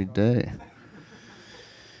that every day.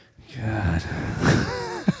 God.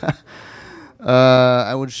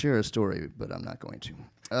 I would share a story, but I'm not going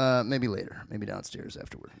to. Maybe later. Maybe downstairs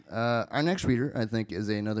afterward. Our next reader, I think, is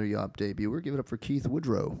another YOP debuter. Give it up for Keith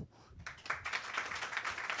Woodrow.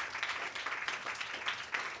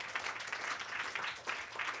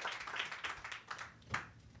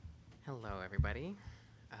 Hello, everybody.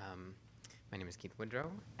 My name is Keith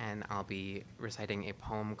Woodrow, and I'll be reciting a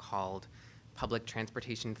poem called Public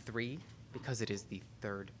Transportation 3, because it is the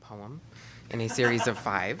third poem in a series of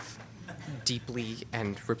 5 deeply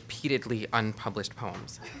and repeatedly unpublished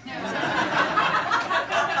poems.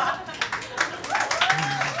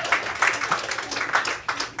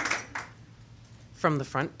 From the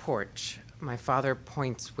front porch, my father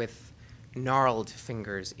points with gnarled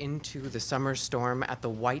fingers into the summer storm at the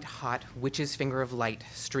white-hot witch's finger of light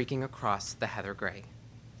streaking across the heather gray.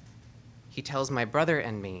 He tells my brother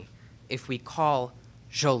and me if we call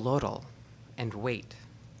Xolotl and wait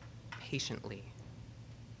patiently,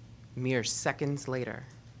 mere seconds later,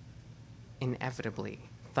 inevitably,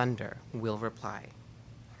 thunder will reply.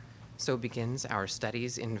 So begins our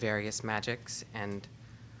studies in various magics, and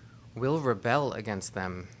we'll rebel against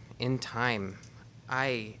them in time.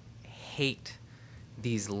 I hate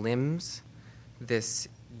these limbs, this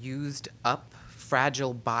used up,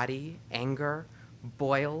 fragile body, anger,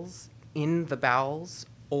 boils in the bowels,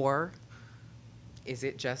 or is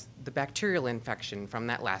it just the bacterial infection from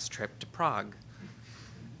that last trip to Prague?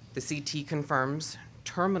 The CT confirms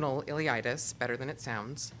terminal ileitis, better than it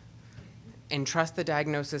sounds. Entrust the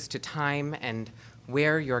diagnosis to time and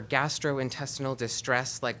wear your gastrointestinal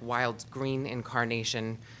distress like wild green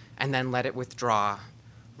incarnation, and then let it withdraw,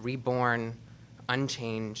 reborn,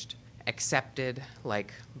 unchanged, accepted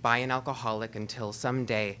like by an alcoholic until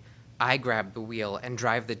someday I grab the wheel and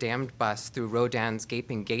drive the damned bus through Rodin's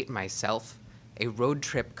gaping gate myself, a road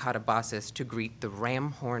trip catabasis to greet the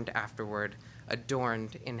ram-horned afterward,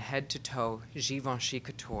 adorned in head-to-toe Givenchy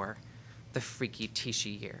couture, the freaky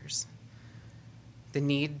Tichy years. The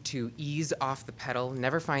need to ease off the pedal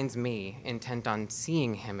never finds me intent on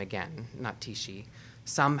seeing him again, not Tichy,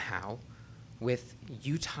 somehow, with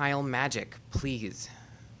utile magic, please.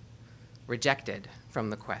 Rejected from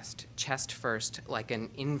the quest, chest first, like an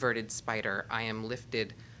inverted spider, I am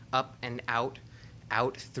lifted up and out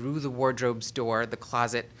through the wardrobe's door, the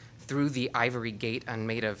closet, through the ivory gate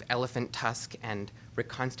unmade of elephant tusk and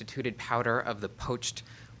reconstituted powder of the poached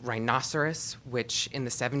rhinoceros, which in the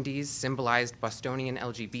 70s symbolized Bostonian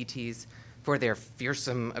LGBTs for their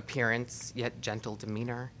fearsome appearance, yet gentle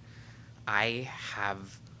demeanor. I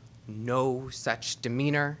have no such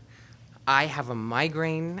demeanor. I have a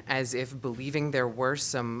migraine, as if believing there were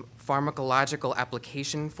some pharmacological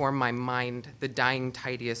application for my mind. The dying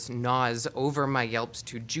Titius gnaws over my yelps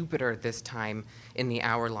to Jupiter this time in the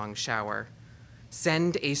hour-long shower.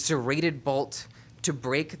 Send a serrated bolt to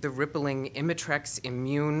break the rippling Imitrex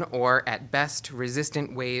immune or, at best,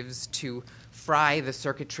 resistant waves, to fry the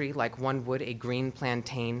circuitry like one would a green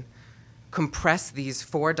plantain. Compress these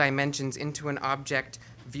 4 dimensions into an object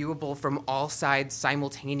viewable from all sides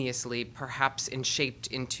simultaneously, perhaps enshaped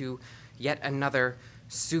into yet another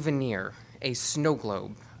souvenir, a snow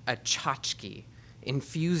globe, a tchotchke,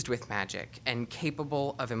 infused with magic and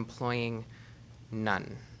capable of employing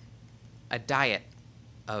none. A diet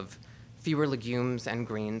of fewer legumes and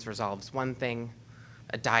greens resolves one thing,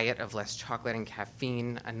 a diet of less chocolate and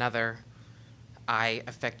caffeine another. I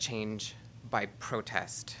effect change by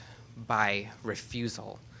protest, by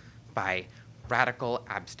refusal, by radical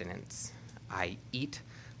abstinence. I eat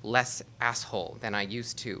less asshole than I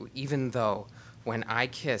used to, even though when I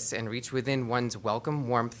kiss and reach within one's welcome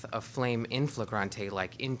warmth of flame in flagrante,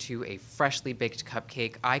 like into a freshly baked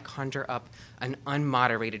cupcake, I conjure up an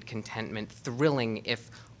unmoderated contentment, thrilling if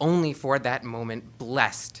only for that moment,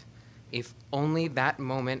 blessed if only that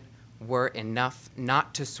moment were enough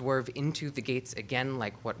not to swerve into the gates again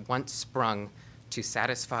like what once sprung to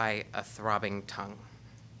satisfy a throbbing tongue.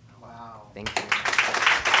 Wow. Thank you.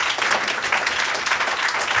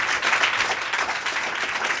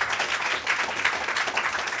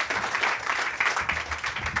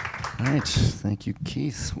 All right. Thank you,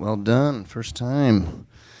 Keith. Well done. First time.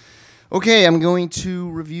 Okay, I'm going to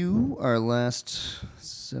review our last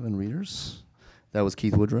 7 readers. That was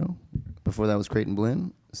Keith Woodrow. Before that was Creighton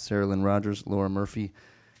Blinn, Sarah Lynn Rogers, Laura Murphy,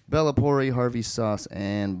 Bella Pori, Harvey Sauce,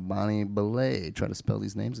 and Bonnie Belay. Try to spell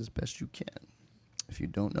these names as best you can if you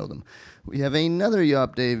don't know them. We have another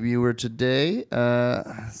Yawp debuter today.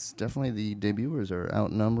 It's definitely the debuters are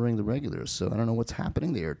outnumbering the regulars, so I don't know what's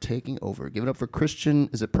happening. They are taking over. Give it up for Christian,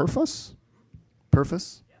 is it Perfus?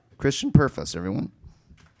 Perfus? Yeah. Christian Perfus, everyone.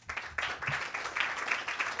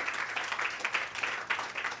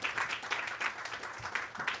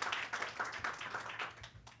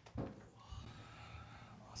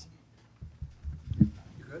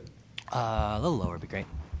 A little lower would be great.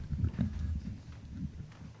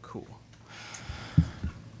 Cool.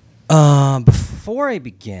 Before I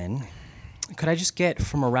begin, could I just get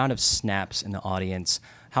from a round of snaps in the audience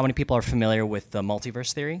how many people are familiar with the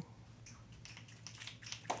multiverse theory?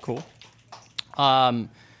 Cool.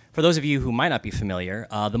 For those of you who might not be familiar,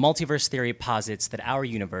 the multiverse theory posits that our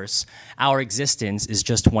universe, our existence, is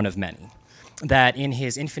just one of many. That in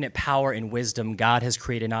his infinite power and wisdom, God has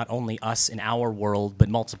created not only us in our world, but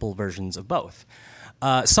multiple versions of both.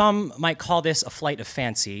 Some might call this a flight of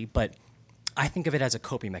fancy, but I think of it as a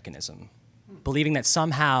coping mechanism, believing that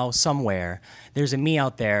somehow, somewhere, there's a me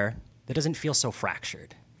out there that doesn't feel so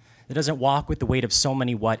fractured, that doesn't walk with the weight of so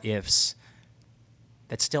many what-ifs,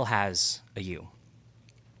 that still has a you.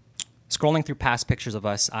 Scrolling through past pictures of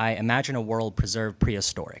us, I imagine a world preserved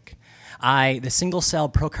prehistoric. I, the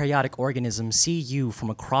single-celled prokaryotic organism, see you from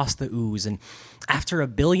across the ooze, and after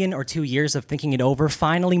 1 billion or 2 years of thinking it over,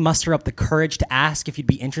 finally muster up the courage to ask if you'd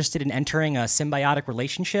be interested in entering a symbiotic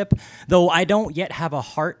relationship. Though I don't yet have a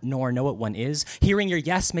heart nor know what one is, hearing your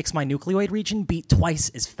yes makes my nucleoid region beat twice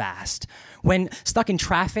as fast. When stuck in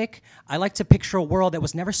traffic, I like to picture a world that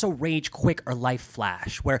was never so rage quick or life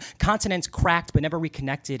flash, where continents cracked but never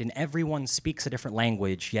reconnected and everyone speaks a different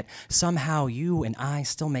language, yet somehow you and I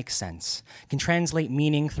still make sense, can translate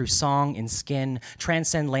meaning through song and skin,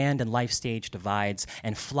 transcend land and life stage divides,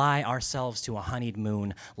 and fly ourselves to a honeyed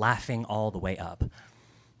moon, laughing all the way up.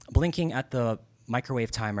 Blinking at the microwave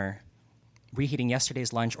timer, reheating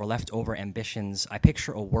yesterday's lunch or leftover ambitions, I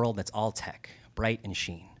picture a world that's all tech, bright and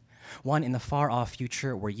sheen. One in the far-off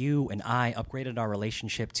future where you and I upgraded our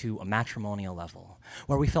relationship to a matrimonial level,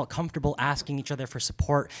 where we felt comfortable asking each other for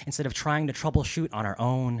support instead of trying to troubleshoot on our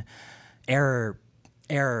own. Error,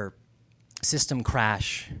 system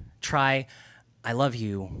crash, try, I love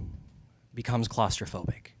you, becomes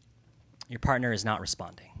claustrophobic. Your partner is not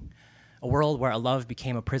responding. A world where a love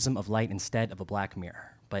became a prism of light instead of a black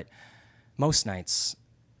mirror. But most nights,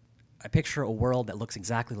 I picture a world that looks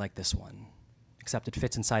exactly like this one, except it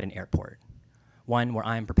fits inside an airport. One where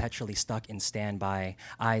I am perpetually stuck in standby,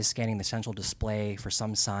 eyes scanning the central display for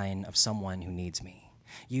some sign of someone who needs me.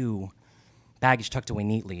 You, baggage tucked away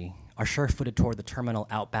neatly, are sure-footed toward the terminal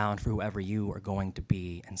outbound for whoever you are going to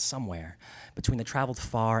be, and somewhere, between the traveled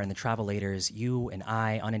far and the travelators, you and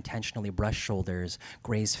I unintentionally brush shoulders,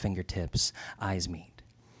 graze fingertips, eyes meet.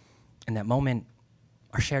 In that moment,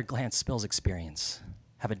 our shared glance spills experience,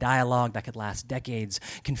 have a dialogue that could last decades,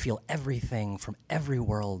 can feel everything from every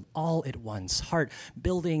world all at once, heart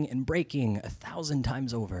building and breaking 1,000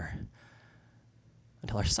 times over,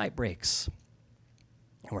 until our sight breaks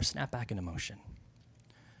and we're snapped back into motion.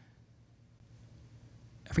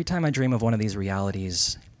 Every time I dream of one of these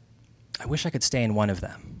realities, I wish I could stay in one of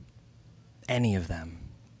them, any of them,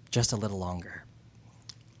 just a little longer.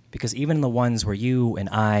 Because even in the ones where you and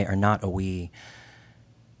I are not a we,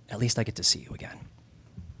 at least I get to see you again.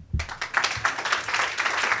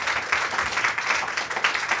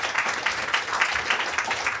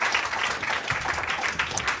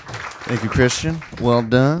 Thank you, Christian. Well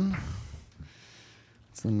done.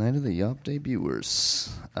 It's the night of the Yawp debuters.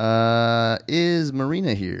 Is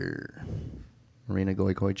Marina here? Marina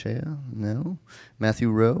Goicoechea? No. Matthew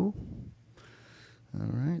Rowe? All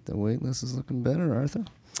right, the wait list is looking better, Arthur.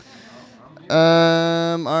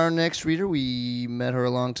 Our next reader, we met her a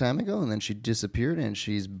long time ago, and then she disappeared, and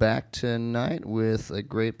she's back tonight with a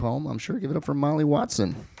great poem. I'm sure. Give it up for Molly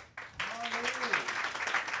Watson.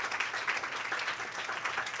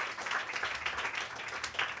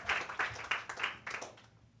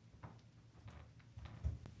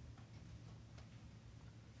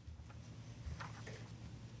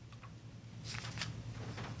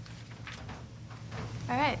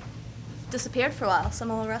 All right. Disappeared for a while, so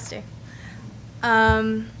I'm a little rusty.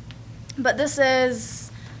 But this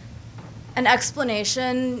is an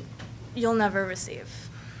explanation you'll never receive.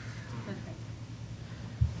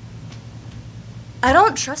 I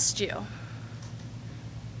don't trust you.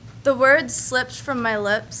 The words slipped from my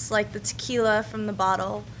lips like the tequila from the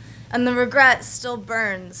bottle, and the regret still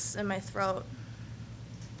burns in my throat.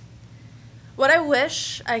 What I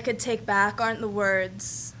wish I could take back aren't the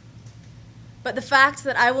words, but the fact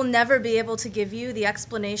that I will never be able to give you the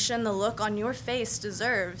explanation the look on your face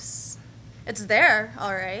deserves. It's there,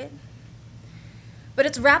 all right. But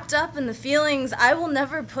it's wrapped up in the feelings I will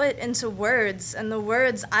never put into words and the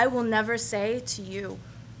words I will never say to you.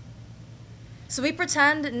 So we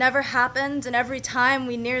pretend it never happened, and every time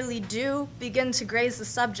we nearly do begin to graze the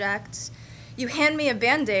subject, you hand me a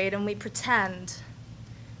Band-Aid and we pretend.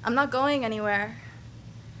 I'm not going anywhere.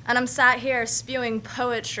 And I'm sat here spewing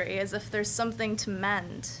poetry as if there's something to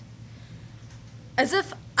mend. As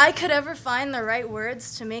if I could ever find the right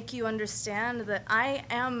words to make you understand that I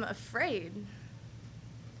am afraid.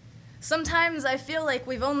 Sometimes I feel like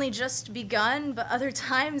we've only just begun, but other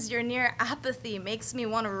times your near apathy makes me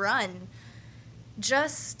want to run,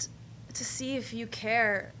 just to see if you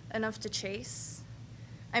care enough to chase.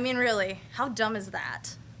 I mean, really, how dumb is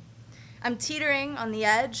that? I'm teetering on the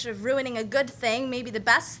edge of ruining a good thing, maybe the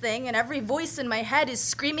best thing, and every voice in my head is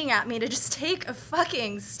screaming at me to just take a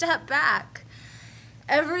fucking step back.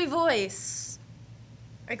 Every voice,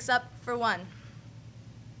 except for one.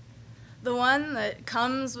 The one that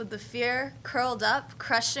comes with the fear curled up,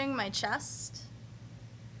 crushing my chest.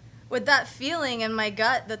 With that feeling in my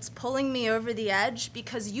gut that's pulling me over the edge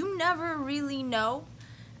because you never really know,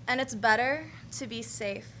 and it's better to be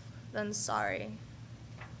safe than sorry.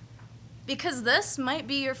 Because this might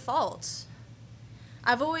be your fault.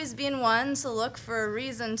 I've always been one to look for a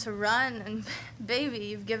reason to run, and baby,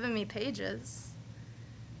 you've given me pages.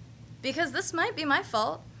 Because this might be my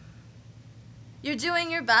fault. You're doing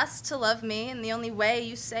your best to love me in the only way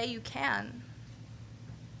you say you can.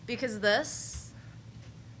 Because this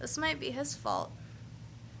might be his fault.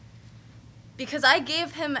 Because I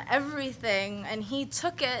gave him everything, and he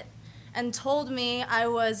took it and told me I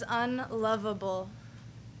was unlovable.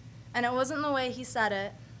 And it wasn't the way he said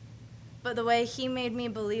it, but the way he made me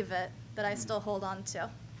believe it that I still hold on to.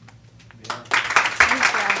 Thank you.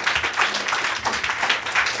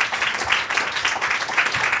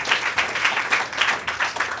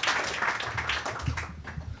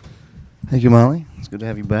 Thank you, Molly. It's good to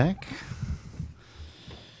have you back.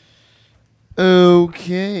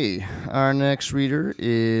 Okay, our next reader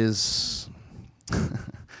is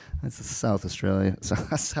that's South Australia.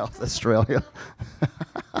 South Australia.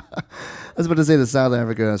 I was about to say the South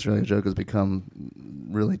Africa Australia joke has become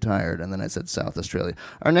really tired, and then I said South Australia.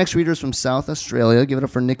 Our next reader is from South Australia. Give it up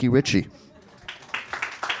for Nikki Ritchie.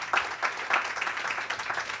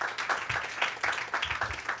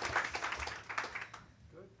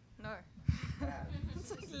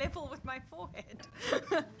 Level with my forehead.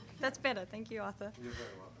 That's better. Thank you, Arthur. You're very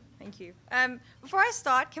welcome. Thank you. Before I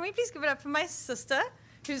start, can we please give it up for my sister,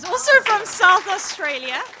 who's also from South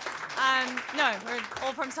Australia? No, we're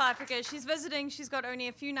all from South Africa. She's visiting. She's got only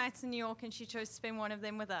a few nights in New York, and she chose to spend one of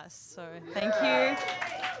them with us. So thank you.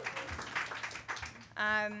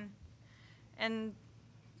 And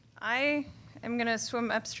I am going to swim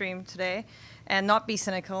upstream today and not be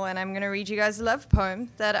cynical, and I'm going to read you guys a love poem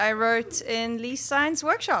that I wrote in Lee's Science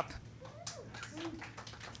Workshop.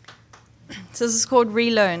 So this is called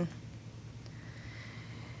Relearn.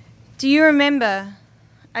 Do you remember,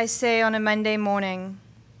 I say on a Monday morning,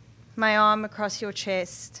 my arm across your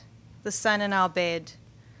chest, the sun in our bed,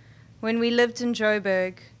 when we lived in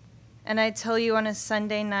Joburg, and I tell you on a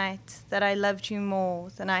Sunday night that I loved you more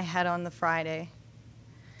than I had on the Friday.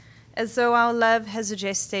 As though our love has a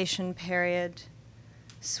gestation period,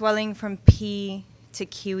 swelling from pea to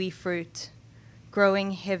kiwi fruit,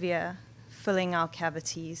 growing heavier, filling our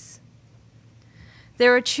cavities.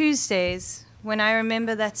 There are Tuesdays when I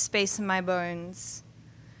remember that space in my bones,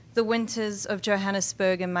 the winters of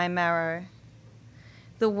Johannesburg in my marrow,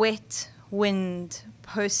 the wet wind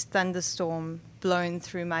post-thunderstorm blown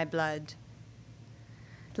through my blood,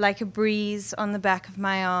 like a breeze on the back of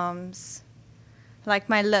my arms, like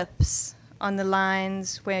my lips on the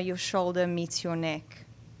lines where your shoulder meets your neck.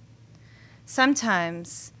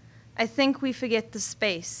 Sometimes I think we forget the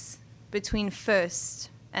space between first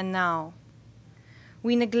and now.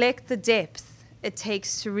 We neglect the depth it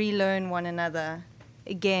takes to relearn one another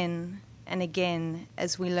again and again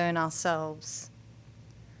as we learn ourselves.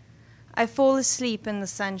 I fall asleep in the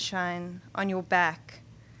sunshine on your back,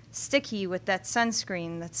 sticky with that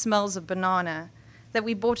sunscreen that smells of banana that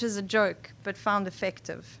we bought as a joke but found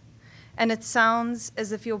effective. And it sounds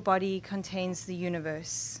as if your body contains the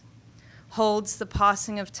universe, holds the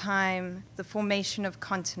passing of time, the formation of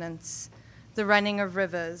continents, the running of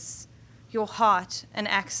rivers, your heart an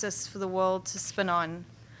axis for the world to spin on,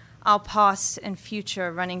 our past and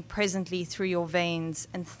future running presently through your veins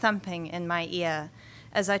and thumping in my ear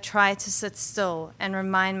as I try to sit still and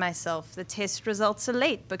remind myself the test results are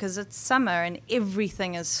late because it's summer and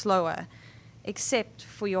everything is slower, except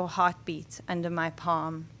for your heartbeat under my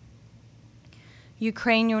palm. You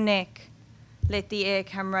crane your neck, let the air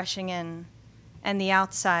come rushing in, and the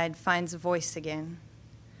outside finds a voice again.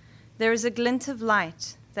 There is a glint of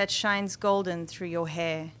light that shines golden through your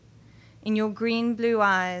hair, in your green-blue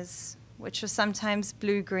eyes, which are sometimes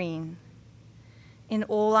blue-green. In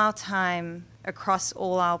all our time, across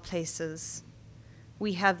all our places,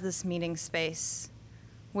 we have this meeting space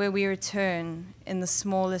where we return in the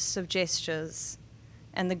smallest of gestures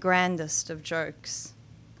and the grandest of jokes.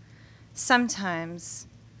 Sometimes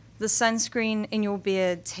the sunscreen in your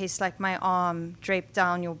beard tastes like my arm draped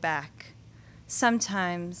down your back.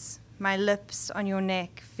 Sometimes my lips on your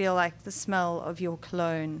neck feel like the smell of your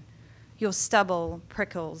cologne. Your stubble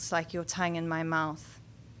prickles like your tongue in my mouth.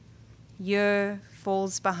 Year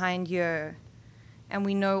falls behind year, and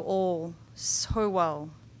we know all so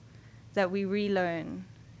well that we relearn,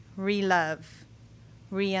 re-love,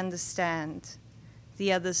 re-understand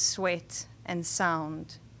the other's sweat and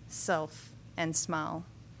sound, self and smile.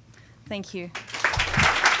 Thank you.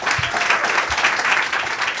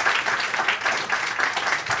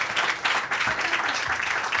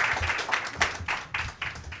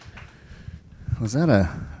 Was that a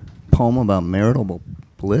poem about marital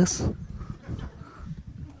bliss?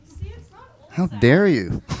 How dare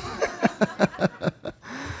you?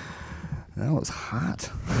 That was hot.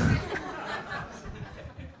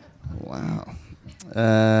 Wow.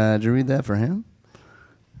 Did you read that for him?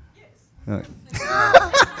 Yes.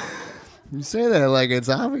 You say that like it's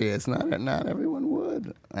obvious. Not everyone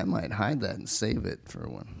would. I might hide that and save it for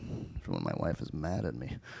when my wife is mad at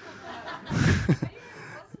me.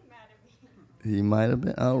 He might have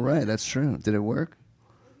been. Oh, right. That's true. Did it work?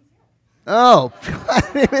 Oh, I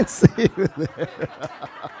didn't even see you there.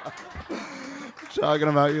 Talking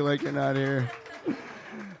about you like you're not here.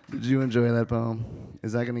 Did you enjoy that poem?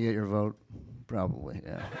 Is that going to get your vote? Probably,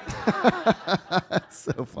 yeah. That's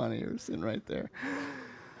so funny. You were sitting right there.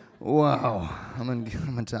 Wow. I'm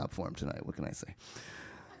in top form tonight. What can I say?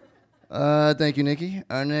 Thank you, Nikki.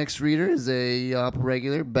 Our next reader is a opera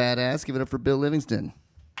regular, badass. Give it up for Bill Livingston.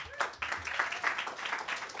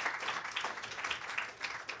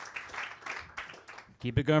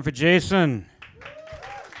 Keep it going for Jason.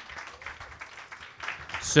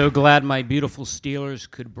 So glad my beautiful Steelers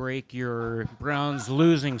could break your Browns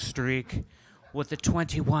losing streak with a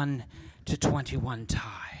 21-21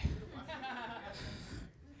 tie.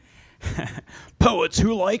 Poets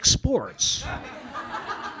who like sports.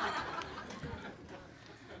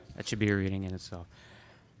 That should be a reading in itself.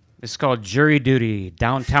 This is called Jury Duty,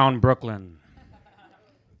 Downtown Brooklyn.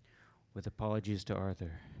 With apologies to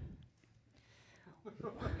Arthur.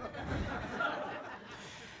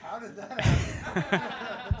 How did that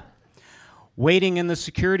happen? Waiting in the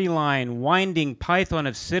security line, winding python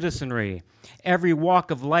of citizenry. Every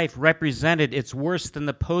walk of life represented, it's worse than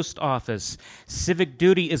the post office. Civic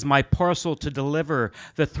duty is my parcel to deliver.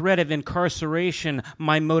 The threat of incarceration,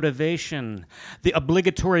 my motivation. The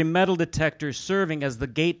obligatory metal detector serving as the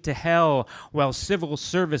gate to hell, while civil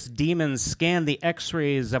service demons scan the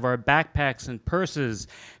x-rays of our backpacks and purses,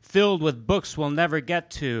 filled with books we'll never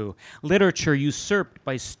get to. Literature usurped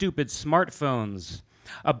by stupid smartphones.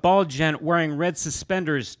 A bald gent wearing red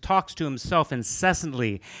suspenders talks to himself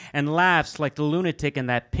incessantly and laughs like the lunatic in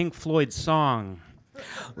that Pink Floyd song.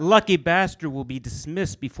 Lucky bastard will be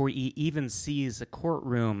dismissed before he even sees a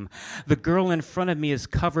courtroom. The girl in front of me is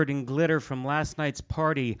covered in glitter from last night's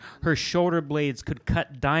party. Her shoulder blades could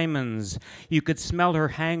cut diamonds. You could smell her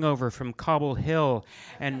hangover from Cobble Hill.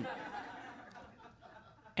 And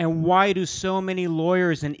why do so many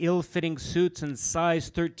lawyers in ill-fitting suits and size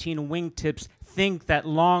 13 wingtips think that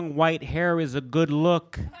long white hair is a good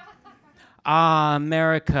look? Ah,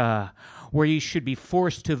 America, where you should be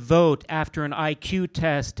forced to vote after an IQ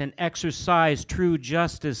test and exercise true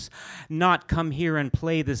justice, not come here and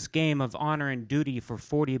play this game of honor and duty for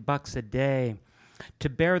 $40 a day. To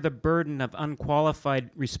bear the burden of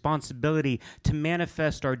unqualified responsibility, to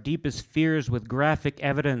manifest our deepest fears with graphic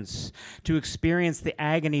evidence, to experience the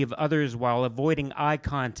agony of others while avoiding eye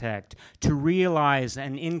contact, to realize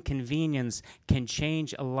an inconvenience can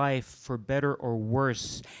change a life for better or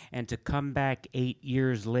worse, and to come back 8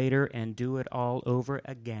 years later and do it all over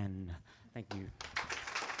again. Thank you.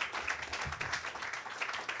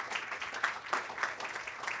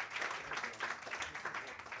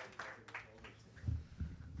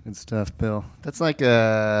 Good stuff, Bill. That's like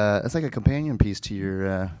a companion piece to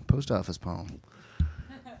your post office poem,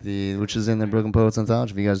 which is in the Brooklyn Poets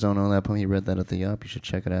Anthology. If you guys don't know that poem, he read that at the Up. You should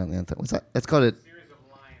check it out. What's that? It's called it.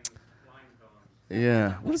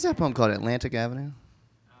 Yeah. What is that poem called? Atlantic Avenue,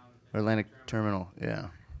 or Atlantic Terminal? Yeah.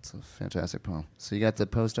 It's a fantastic poem. So you got the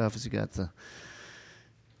post office. You got the.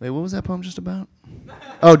 Wait, what was that poem just about?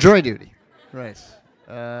 Oh, jury duty. Right.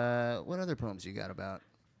 What other poems you got about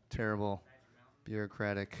terrible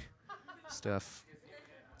bureaucratic stuff?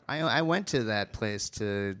 I went to that place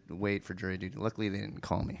to wait for jury duty. Luckily, they didn't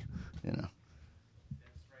call me, you know.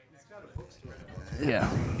 Yeah.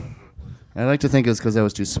 I like to think it was because I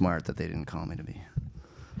was too smart that they didn't call me to be.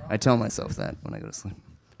 I tell myself that when I go to sleep.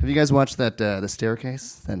 Have you guys watched that The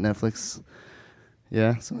Staircase, that Netflix?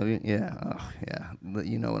 Yeah? Yeah. Oh, yeah.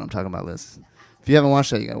 You know what I'm talking about, Liz. If you haven't watched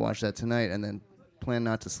that, you got to watch that tonight and then plan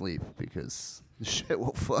not to sleep because the shit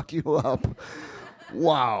will fuck you up.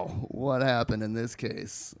 Wow, what happened in this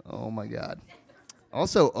case? Oh my God.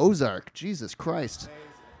 Also, Ozark. Jesus Christ.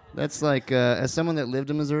 That's like, as someone that lived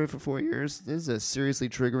in Missouri for 4 years, this is a seriously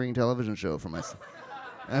triggering television show for myself.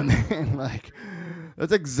 I mean, like,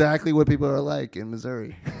 that's exactly what people are like in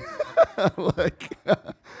Missouri. Like,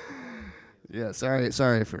 yeah, sorry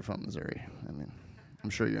if you're from Missouri. I mean, I'm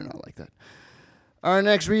sure you're not like that. Our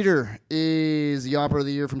next reader is the Opera of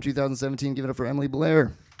the Year from 2017. Give it up for Emily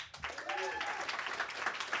Blair.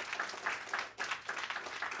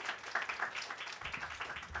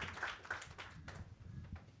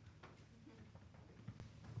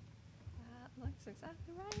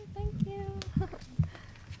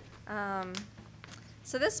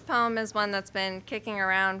 So this poem is one that's been kicking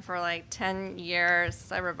around for like 10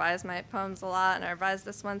 years. I revise my poems a lot, and I revised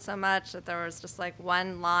this one so much that there was just like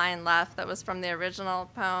one line left that was from the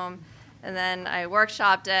original poem. And then I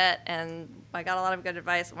workshopped it, and I got a lot of good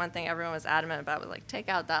advice. One thing everyone was adamant about was like, take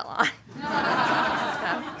out that line.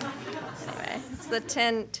 So, anyway, it's the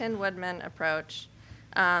Tin Woodman approach.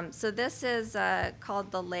 So this is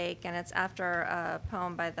called The Lake, and it's after a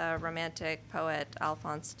poem by the Romantic poet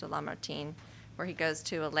Alphonse de Lamartine, where he goes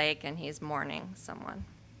to a lake and he's mourning someone.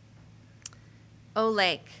 O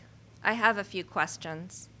lake, I have a few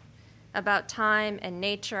questions about time and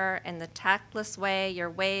nature and the tactless way your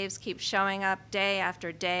waves keep showing up day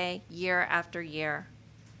after day, year after year.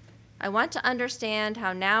 I want to understand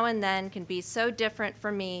how now and then can be so different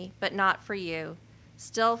for me, but not for you,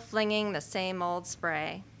 still flinging the same old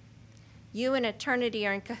spray. You and eternity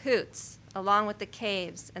are in cahoots, along with the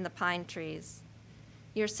caves and the pine trees.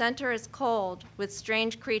 Your center is cold with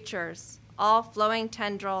strange creatures, all flowing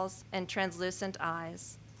tendrils and translucent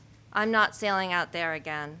eyes. I'm not sailing out there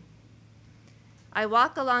again. I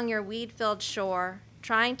walk along your weed-filled shore,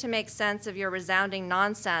 trying to make sense of your resounding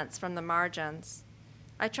nonsense from the margins.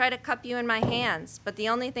 I try to cup you in my hands, but the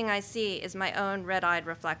only thing I see is my own red-eyed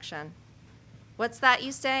reflection. What's that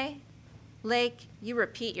you say? Lake, you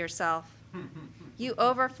repeat yourself. You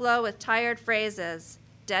overflow with tired phrases,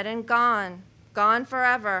 dead and gone, gone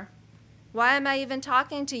forever. Why am I even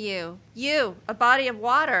talking to you? You, a body of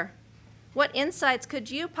water. What insights could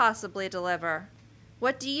you possibly deliver?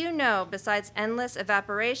 What do you know besides endless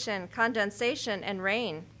evaporation, condensation, and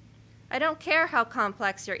rain? I don't care how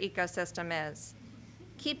complex your ecosystem is.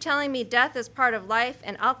 Keep telling me death is part of life,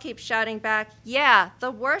 and I'll keep shouting back, yeah, the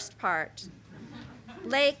worst part.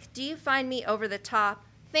 Lake, do you find me over the top?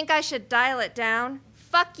 Think I should dial it down?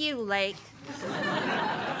 Fuck you, Lake.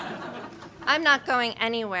 I'm not going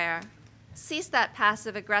anywhere. Cease that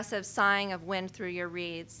passive-aggressive sighing of wind through your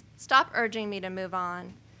reeds. Stop urging me to move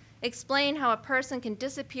on. Explain how a person can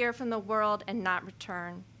disappear from the world and not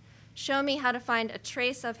return. Show me how to find a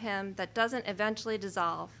trace of him that doesn't eventually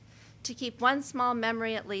dissolve, to keep one small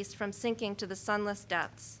memory at least from sinking to the sunless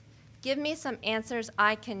depths. Give me some answers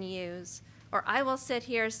I can use, or I will sit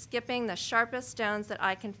here skipping the sharpest stones that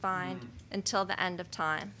I can find until the end of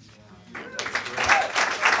time.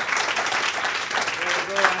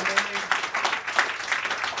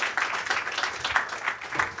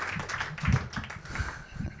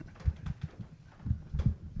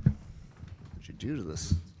 What'd you do to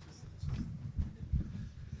this?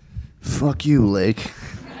 Fuck you, Lake.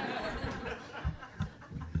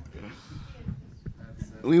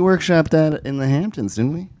 We workshopped that in the Hamptons,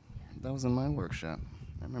 didn't we? That was in my workshop.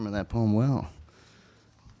 I remember that poem well.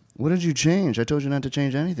 What did you change? I told you not to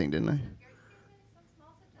change anything, didn't I?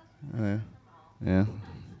 Oh, yeah. Yeah.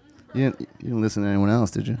 You didn't listen to anyone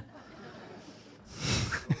else, did you?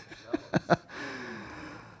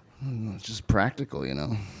 It's just practical, you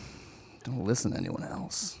know. Don't listen to anyone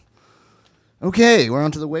else. Okay, we're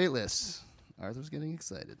on to the wait list. Arthur's getting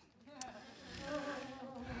excited.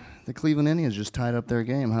 The Cleveland Indians just tied up their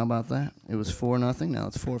game. How about that? It was 4-0. Now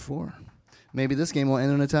it's 4-4. Maybe this game will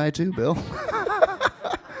end in a tie too, Bill.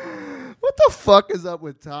 What the fuck is up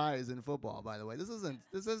with ties in football, by the way? This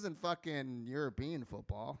isn't fucking European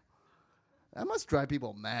football. That must drive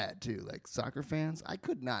people mad too, like soccer fans. I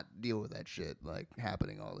could not deal with that shit like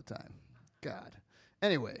happening all the time. God.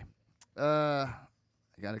 Anyway, I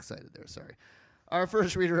got excited there. Sorry. Our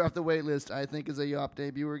first reader off the wait list, I think, is a Yawp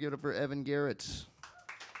debuter. Give it for Evan Garrett.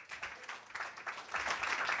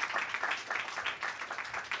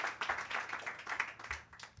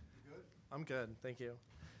 I'm good, thank you.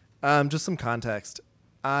 Just some context.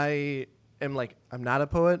 I'm not a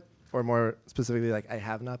poet, or more specifically, I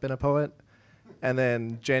have not been a poet. And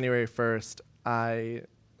then January 1st, I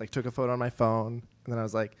took a photo on my phone, and then I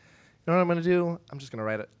was like, you know what I'm gonna do? I'm just gonna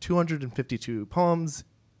write 252 poems,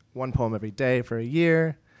 one poem every day for a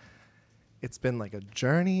year. It's been a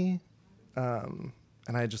journey, and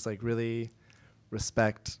I just really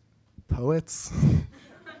respect poets.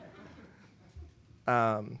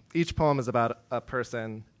 Each poem is about a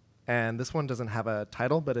person, and this one doesn't have a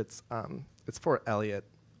title, but it's for Elliot.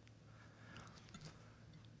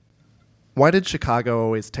 Why did Chicago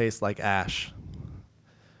always taste like ash?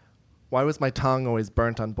 Why was my tongue always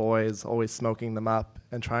burnt on boys, always smoking them up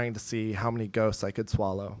and trying to see how many ghosts I could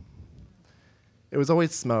swallow? It was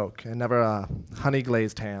always smoke and never a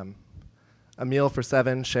honey-glazed ham. A meal for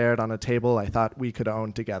 7 shared on a table I thought we could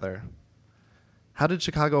own together. How did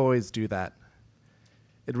Chicago always do that?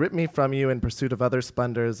 It ripped me from you in pursuit of other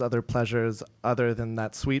splendors, other pleasures, other than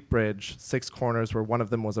that sweet bridge, 6 corners where one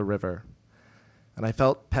of them was a river. and I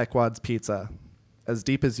felt Pequod's pizza, as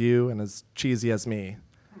deep as you and as cheesy as me,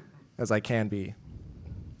 as I can be.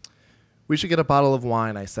 We should get a bottle of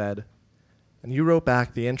wine, I said, and you wrote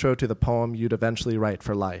back the intro to the poem you'd eventually write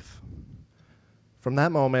for life. From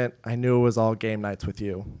that moment, I knew it was all game nights with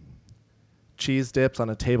you. Cheese dips on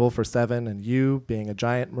a table for 7, and you being a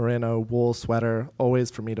giant merino wool sweater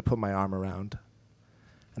always for me to put my arm around.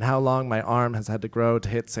 And how long my arm has had to grow to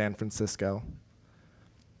hit San Francisco.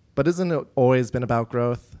 But isn't it always been about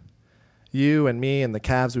growth? You and me and the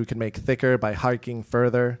calves we could make thicker by hiking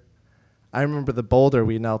further. I remember the boulder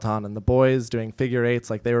we knelt on and the boys doing figure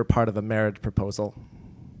eights like they were part of a marriage proposal.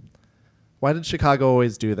 Why did Chicago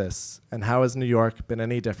always do this, and how has New York been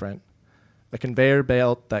any different? A conveyor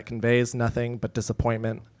belt that conveys nothing but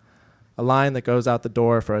disappointment, a line that goes out the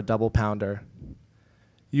door for a double pounder.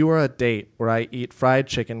 You are a date where I eat fried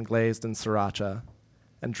chicken glazed in sriracha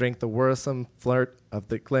and drink the worrisome flirt of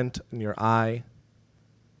the glint in your eye.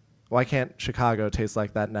 Why can't Chicago taste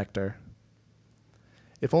like that nectar?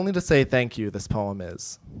 If only to say thank you, this poem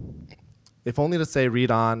is. If only to say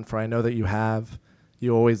read on, for I know that you have,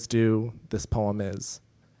 you always do, this poem is.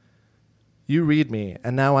 You read me,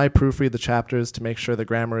 and now I proofread the chapters to make sure the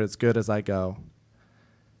grammar is good as I go.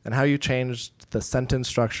 And how you changed the sentence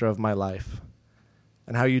structure of my life.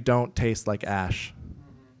 And how you don't taste like ash.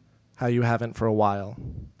 How you haven't for a while.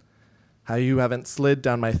 How you haven't slid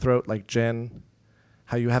down my throat like gin.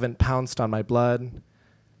 How you haven't pounced on my blood.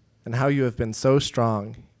 And how you have been so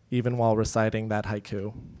strong, even while reciting that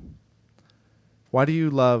haiku. Why do you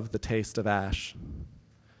love the taste of ash?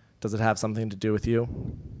 Does it have something to do with you?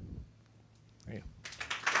 There you go.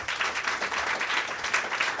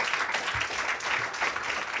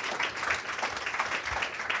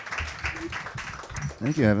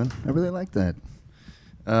 Thank you, Evan. I really like that.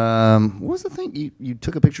 What was the thing? You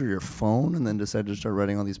took a picture of your phone and then decided to start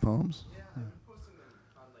writing all these poems? Yeah, I post them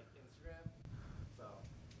on Instagram. So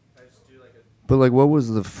I just do like a... But like, what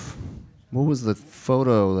was the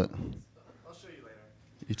photo that I'll show you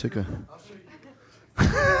later. you took a? I'll show you.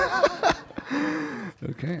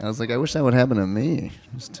 Okay, I was like, I wish that would happen to me.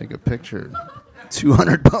 Just take a picture.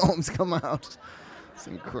 200 poems come out. It's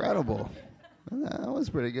incredible. That was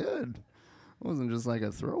pretty good. It wasn't just like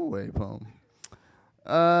a throwaway poem.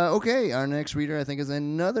 Okay, our next reader, I think, is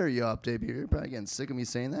another Yawp debut. You're probably getting sick of me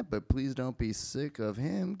saying that, but please don't be sick of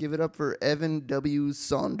him. Give it up for Evan W.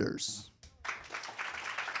 Saunders.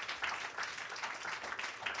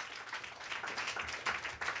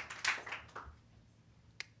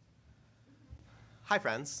 Hi,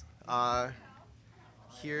 friends.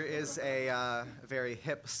 Here is a very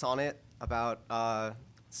hip sonnet about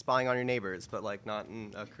spying on your neighbors, but like not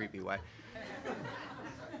in a creepy way.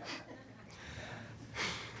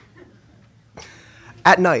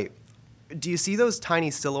 At night, do you see those tiny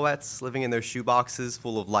silhouettes living in their shoeboxes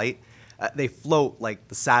full of light? They float like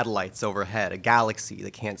the satellites overhead, a galaxy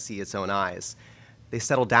that can't see its own eyes. They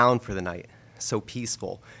settle down for the night, so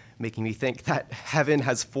peaceful, making me think that heaven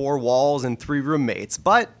has 4 walls and 3 roommates,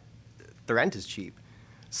 but the rent is cheap.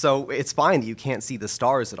 So it's fine that you can't see the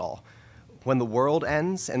stars at all. When the world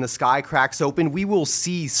ends and the sky cracks open, we will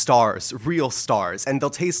see stars, real stars, and they'll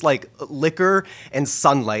taste like liquor and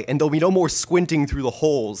sunlight, and there'll be no more squinting through the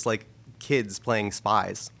holes like kids playing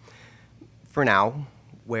spies. For now,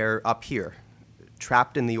 we're up here,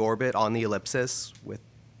 trapped in the orbit on the ellipsis with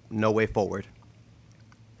no way forward.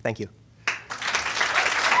 Thank you.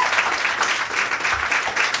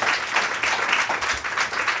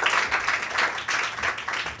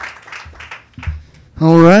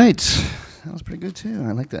 All right. That was pretty good, too.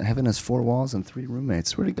 I like that. Heaven has 4 walls and 3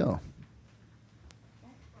 roommates. Where'd he go?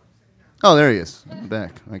 Oh, there he is. In the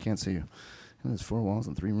back. I can't see you. Heaven has 4 walls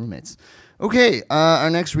and 3 roommates. Okay, our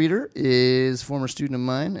next reader is former student of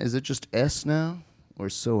mine. Is it just S now or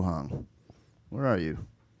Sohang? Where are you?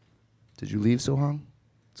 Did you leave Sohang?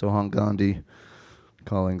 Sohang Gandhi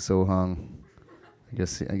calling Sohang. I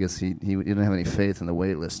guess he didn't have any faith in the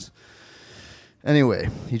wait list. Anyway,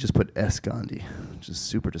 he just put S. Gandhi, which is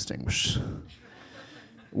super distinguished.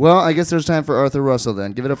 Well, I guess there's time for Arthur Russell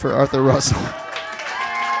then. Give it up for Arthur Russell.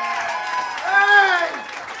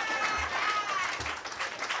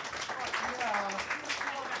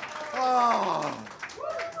 Oh,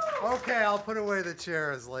 okay, I'll put away the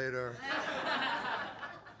chairs later.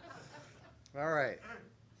 All right.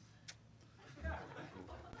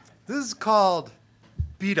 This is called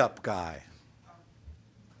Beat Up Guy.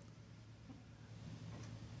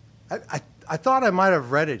 I thought I might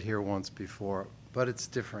have read it here once before, but it's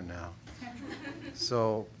different now.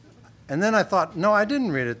 So, and then I thought, no, I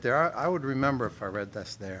didn't read it there. I would remember if I read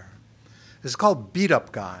this there. It's called Beat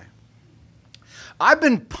Up Guy. I've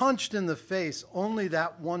been punched in the face only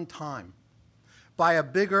that one time by a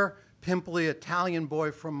bigger, pimply Italian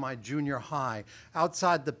boy from my junior high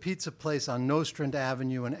outside the pizza place on Nostrand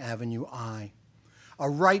Avenue and Avenue I. A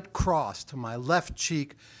right cross to my left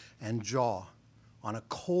cheek and jaw on a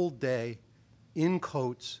cold day in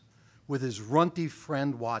coats with his runty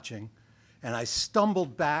friend watching, and I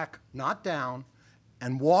stumbled back, not down,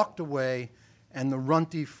 and walked away, and the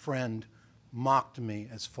runty friend mocked me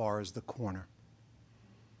as far as the corner.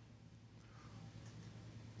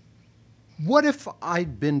 What if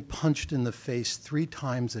I'd been punched in the face 3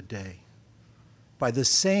 times a day by the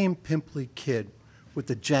same pimply kid with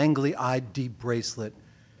the jangly ID bracelet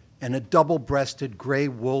and a double-breasted gray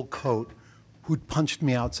wool coat who'd punched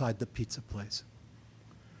me outside the pizza place?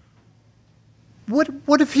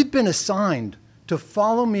 What if he'd been assigned to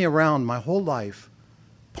follow me around my whole life,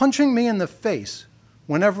 punching me in the face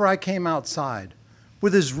whenever I came outside,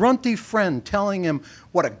 with his runty friend telling him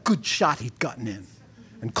what a good shot he'd gotten in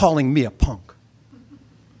and calling me a punk?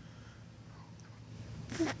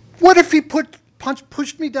 What if he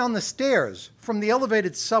pushed me down the stairs from the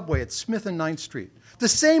elevated subway at Smith and 9th Street? The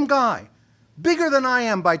same guy, bigger than I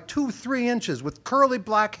am by 2-3 inches, with curly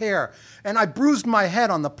black hair, and I bruised my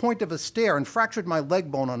head on the point of a stair and fractured my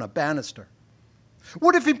leg bone on a banister.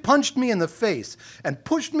 What if he punched me in the face and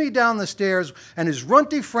pushed me down the stairs, and his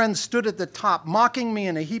runty friends stood at the top, mocking me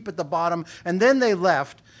in a heap at the bottom, and then they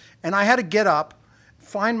left, and I had to get up,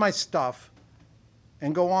 find my stuff,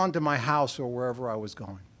 and go on to my house or wherever I was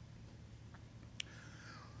going?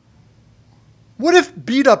 What if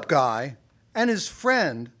beat-up guy and his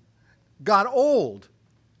friend got old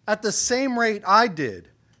at the same rate I did,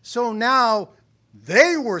 so now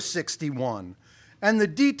they were 61, and the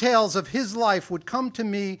details of his life would come to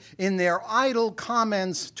me in their idle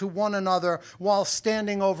comments to one another while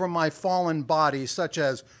standing over my fallen body, such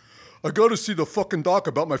as, "I gotta see the fucking doc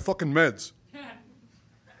about my fucking meds."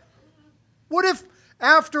 What if,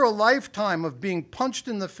 after a lifetime of being punched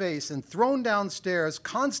in the face and thrown downstairs,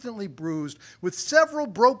 constantly bruised, with several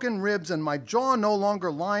broken ribs and my jaw no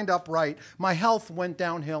longer lined upright, my health went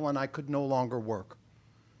downhill and I could no longer work?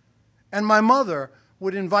 And my mother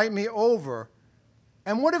would invite me over,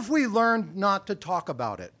 and what if we learned not to talk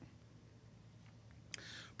about it?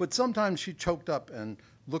 But sometimes she choked up and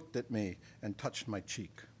looked at me and touched my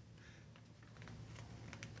cheek.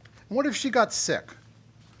 And what if she got sick?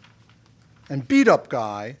 And beat-up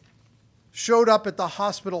guy showed up at the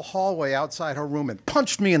hospital hallway outside her room and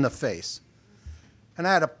punched me in the face. And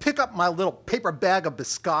I had to pick up my little paper bag of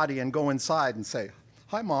biscotti and go inside and say,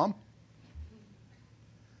 "Hi, Mom."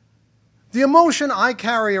 The emotion I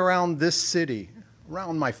carry around this city,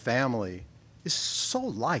 around my family, is so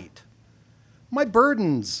light. My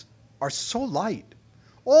burdens are so light.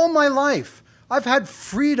 All my life, I've had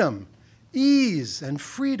freedom, ease, and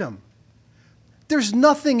freedom. There's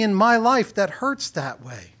nothing in my life that hurts that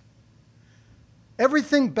way.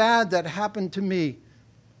 Everything bad that happened to me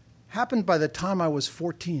happened by the time I was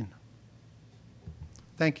 14.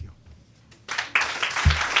 Thank you.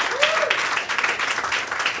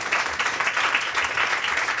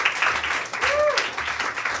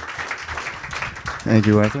 Thank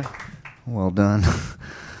you, Arthur. Well done.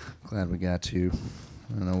 Glad we got to.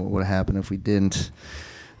 I don't know what would have happened if we didn't.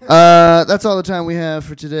 That's all the time we have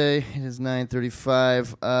for today. It is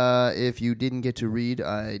 9:35. If you didn't get to read,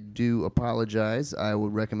 I do apologize. I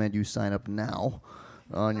would recommend you sign up now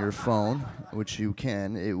on your phone, which you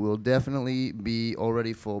can. It will definitely be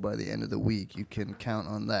already full by the end of the week. You can count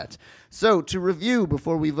on that. So, to review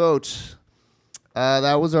before we vote,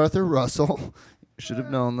 that was Arthur Russell. Should have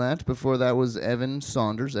known that. Before that was Evan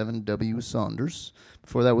Saunders, Evan W. Saunders.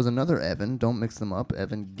 Before that was another Evan. Don't mix them up.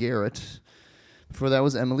 Evan Garrett. Before that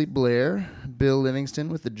was Emily Blair, Bill Livingston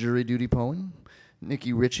with the Jury Duty poem,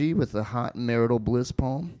 Nikki Ritchie with the Hot Marital Bliss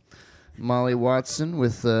poem, Molly Watson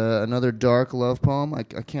with another dark love poem. I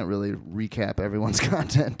can't really recap everyone's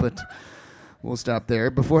content, but we'll stop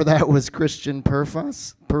there. Before that was Christian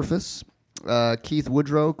Purvis, Keith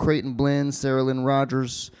Woodrow, Creighton Blinn, Sarah Lynn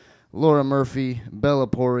Rogers, Laura Murphy, Bella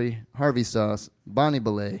Pori, Harvey Sauce, Bonnie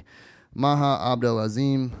Belay, Maha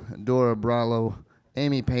Abdelazim, Dora Bralo,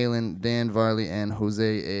 Amy Palin, Dan Varley, and Jose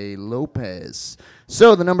A. Lopez.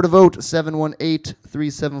 So the number to vote,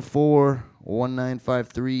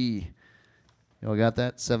 718-374-1953. Y'all got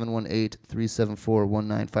that?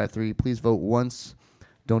 718-374-1953. Please vote once.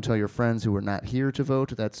 Don't tell your friends who are not here to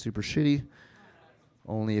vote. That's super shitty.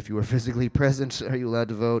 Only if you are physically present are you allowed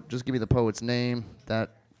to vote. Just give me the poet's name.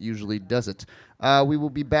 That usually does it. We will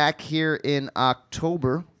be back here in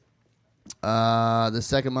October. The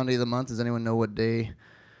second Monday of the month. Does anyone know what day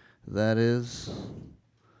that is?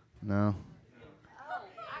 No?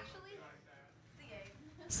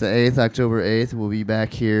 It's the 8th, October 8th. We'll be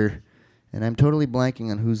back here, and I'm totally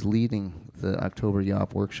blanking on who's leading the October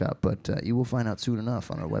Yawp workshop, but you will find out soon enough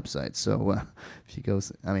on our website. So if you go,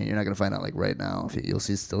 I mean, you're not going to find out like right now. You'll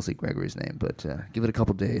still see Gregory's name, but give it a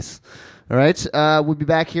couple days. All right, we'll be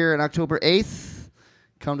back here on October 8th.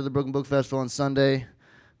 Come to the Brooklyn Book Festival on Sunday.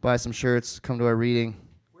 Buy some shirts. Come to our reading.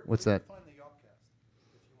 What's that?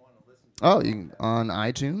 Oh, you can on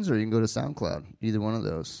iTunes, or you can go to SoundCloud. Either one of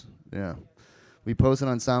those. Yeah. We post it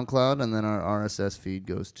on SoundCloud, and then our RSS feed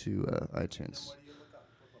goes to iTunes.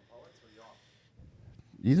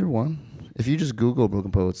 Either one. If you just Google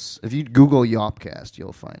Brooklyn Poets, if you Google Yawpcast,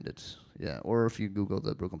 you'll find it. Yeah, or if you Google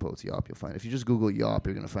the Brooklyn Poets Yawp, you'll find it. If you just Google Yawp,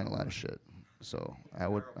 you're going to find a lot of shit. So I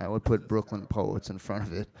would put Brooklyn Poets in front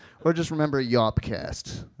of it. Or just remember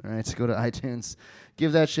Yawpcast. All right, so go to iTunes.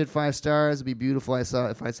 Give that shit 5 stars. It'd be beautiful.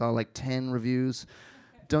 If I saw like 10 reviews.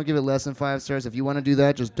 Don't give it less than 5 stars. If you want to do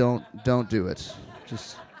that, just don't do it.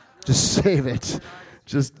 Just save it.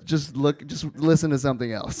 Just listen to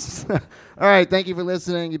something else. All right, thank you for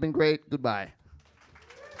listening. You've been great. Goodbye.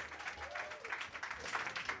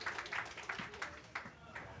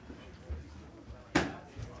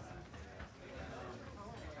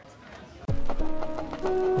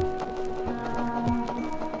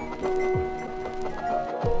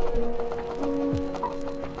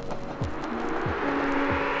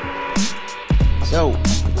 So,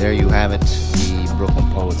 there you have it, the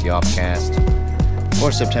Brooklyn Poets Yawpcast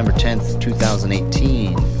for September 10th,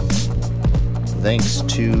 2018. Thanks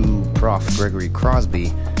to Prof. Gregory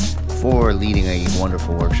Crosby for leading a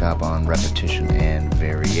wonderful workshop on repetition and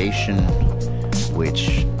variation,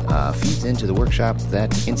 which feeds into the workshop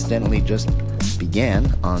that incidentally just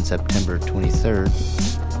began on September 23rd.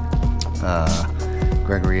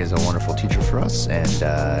 Gregory is a wonderful teacher for us, and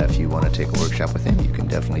if you want to take a workshop with him, you can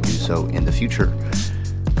definitely do so in the future.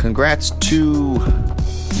 Congrats to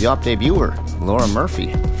the Yawp debuter, Laura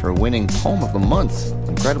Murphy, for winning Poem of the Month,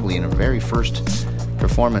 incredibly, in her very first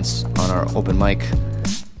performance on our open mic,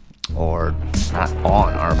 or not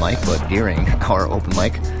on our mic, but during our open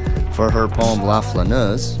mic, for her poem La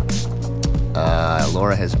Flaneuse.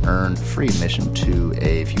 Laura has earned free admission to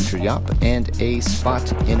a future Yawp and a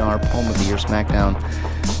spot in our Poem of the Year Smackdown,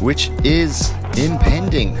 which is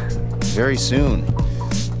impending very soon.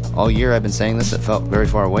 All year I've been saying this, it felt very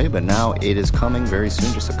far away, but now it is coming very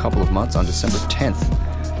soon, just a couple of months. On December 10th,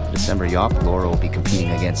 the December Yawp, Laura will be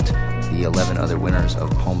competing against the 11 other winners of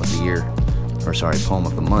Poem of the Year, Poem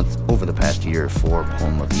of the Month over the past year for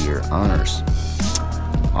Poem of the Year honors.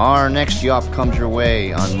 Our next Yawp comes your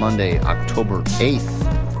way on Monday, October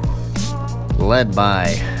 8th, led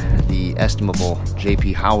by the estimable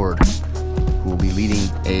J.P. Howard, who will be leading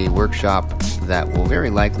a workshop that will very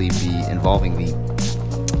likely be involving the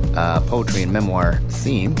poetry and memoir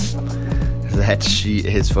theme that she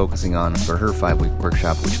is focusing on for her 5-week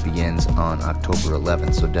workshop, which begins on October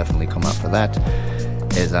 11th. So definitely come out for that.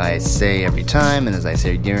 As I say every time, and as I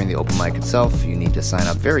say during the open mic itself, you need to sign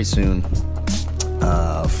up very soon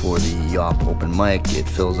for the Yawp open mic. It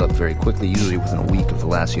fills up very quickly, usually within a week of the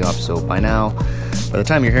last Yawp. So by the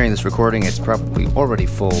time you're hearing this recording, it's probably already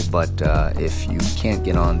full. But if you can't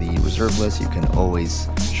get on the reserve list, you can always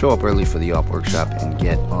show up early for the Yawp workshop and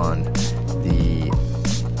get on the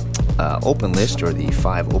open list, or the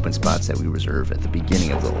 5 open spots that we reserve at the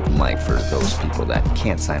beginning of the open mic for those people that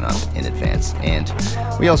can't sign up in advance. And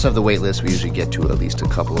we also have the wait list. We usually get to at least a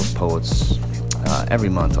couple of poets every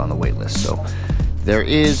month on the wait list. So there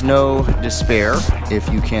is no despair if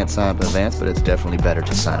you can't sign up in advance, but it's definitely better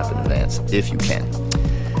to sign up in advance if you can.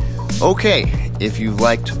 Okay, if you've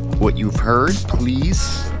liked what you've heard,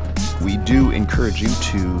 please, we do encourage you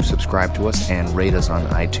to subscribe to us and rate us on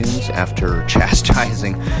iTunes. After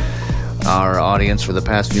chastising our audience for the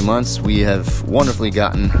past few months, we have wonderfully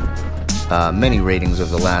gotten many ratings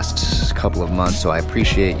over the last couple of months, so I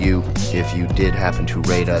appreciate you. If you did happen to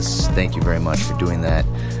rate us, thank you very much for doing that.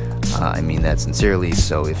 I mean that sincerely.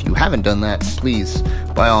 So if you haven't done that, please,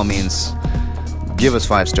 by all means, give us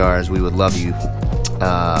 5 stars. We would love you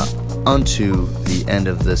unto the end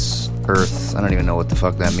of this earth. I don't even know what the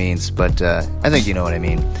fuck that means, but I think you know what I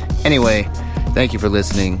mean. Anyway, thank you for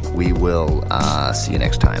listening. We will see you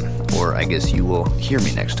next time. Or I guess you will hear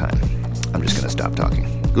me next time. I'm just going to stop talking.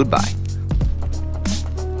 Goodbye.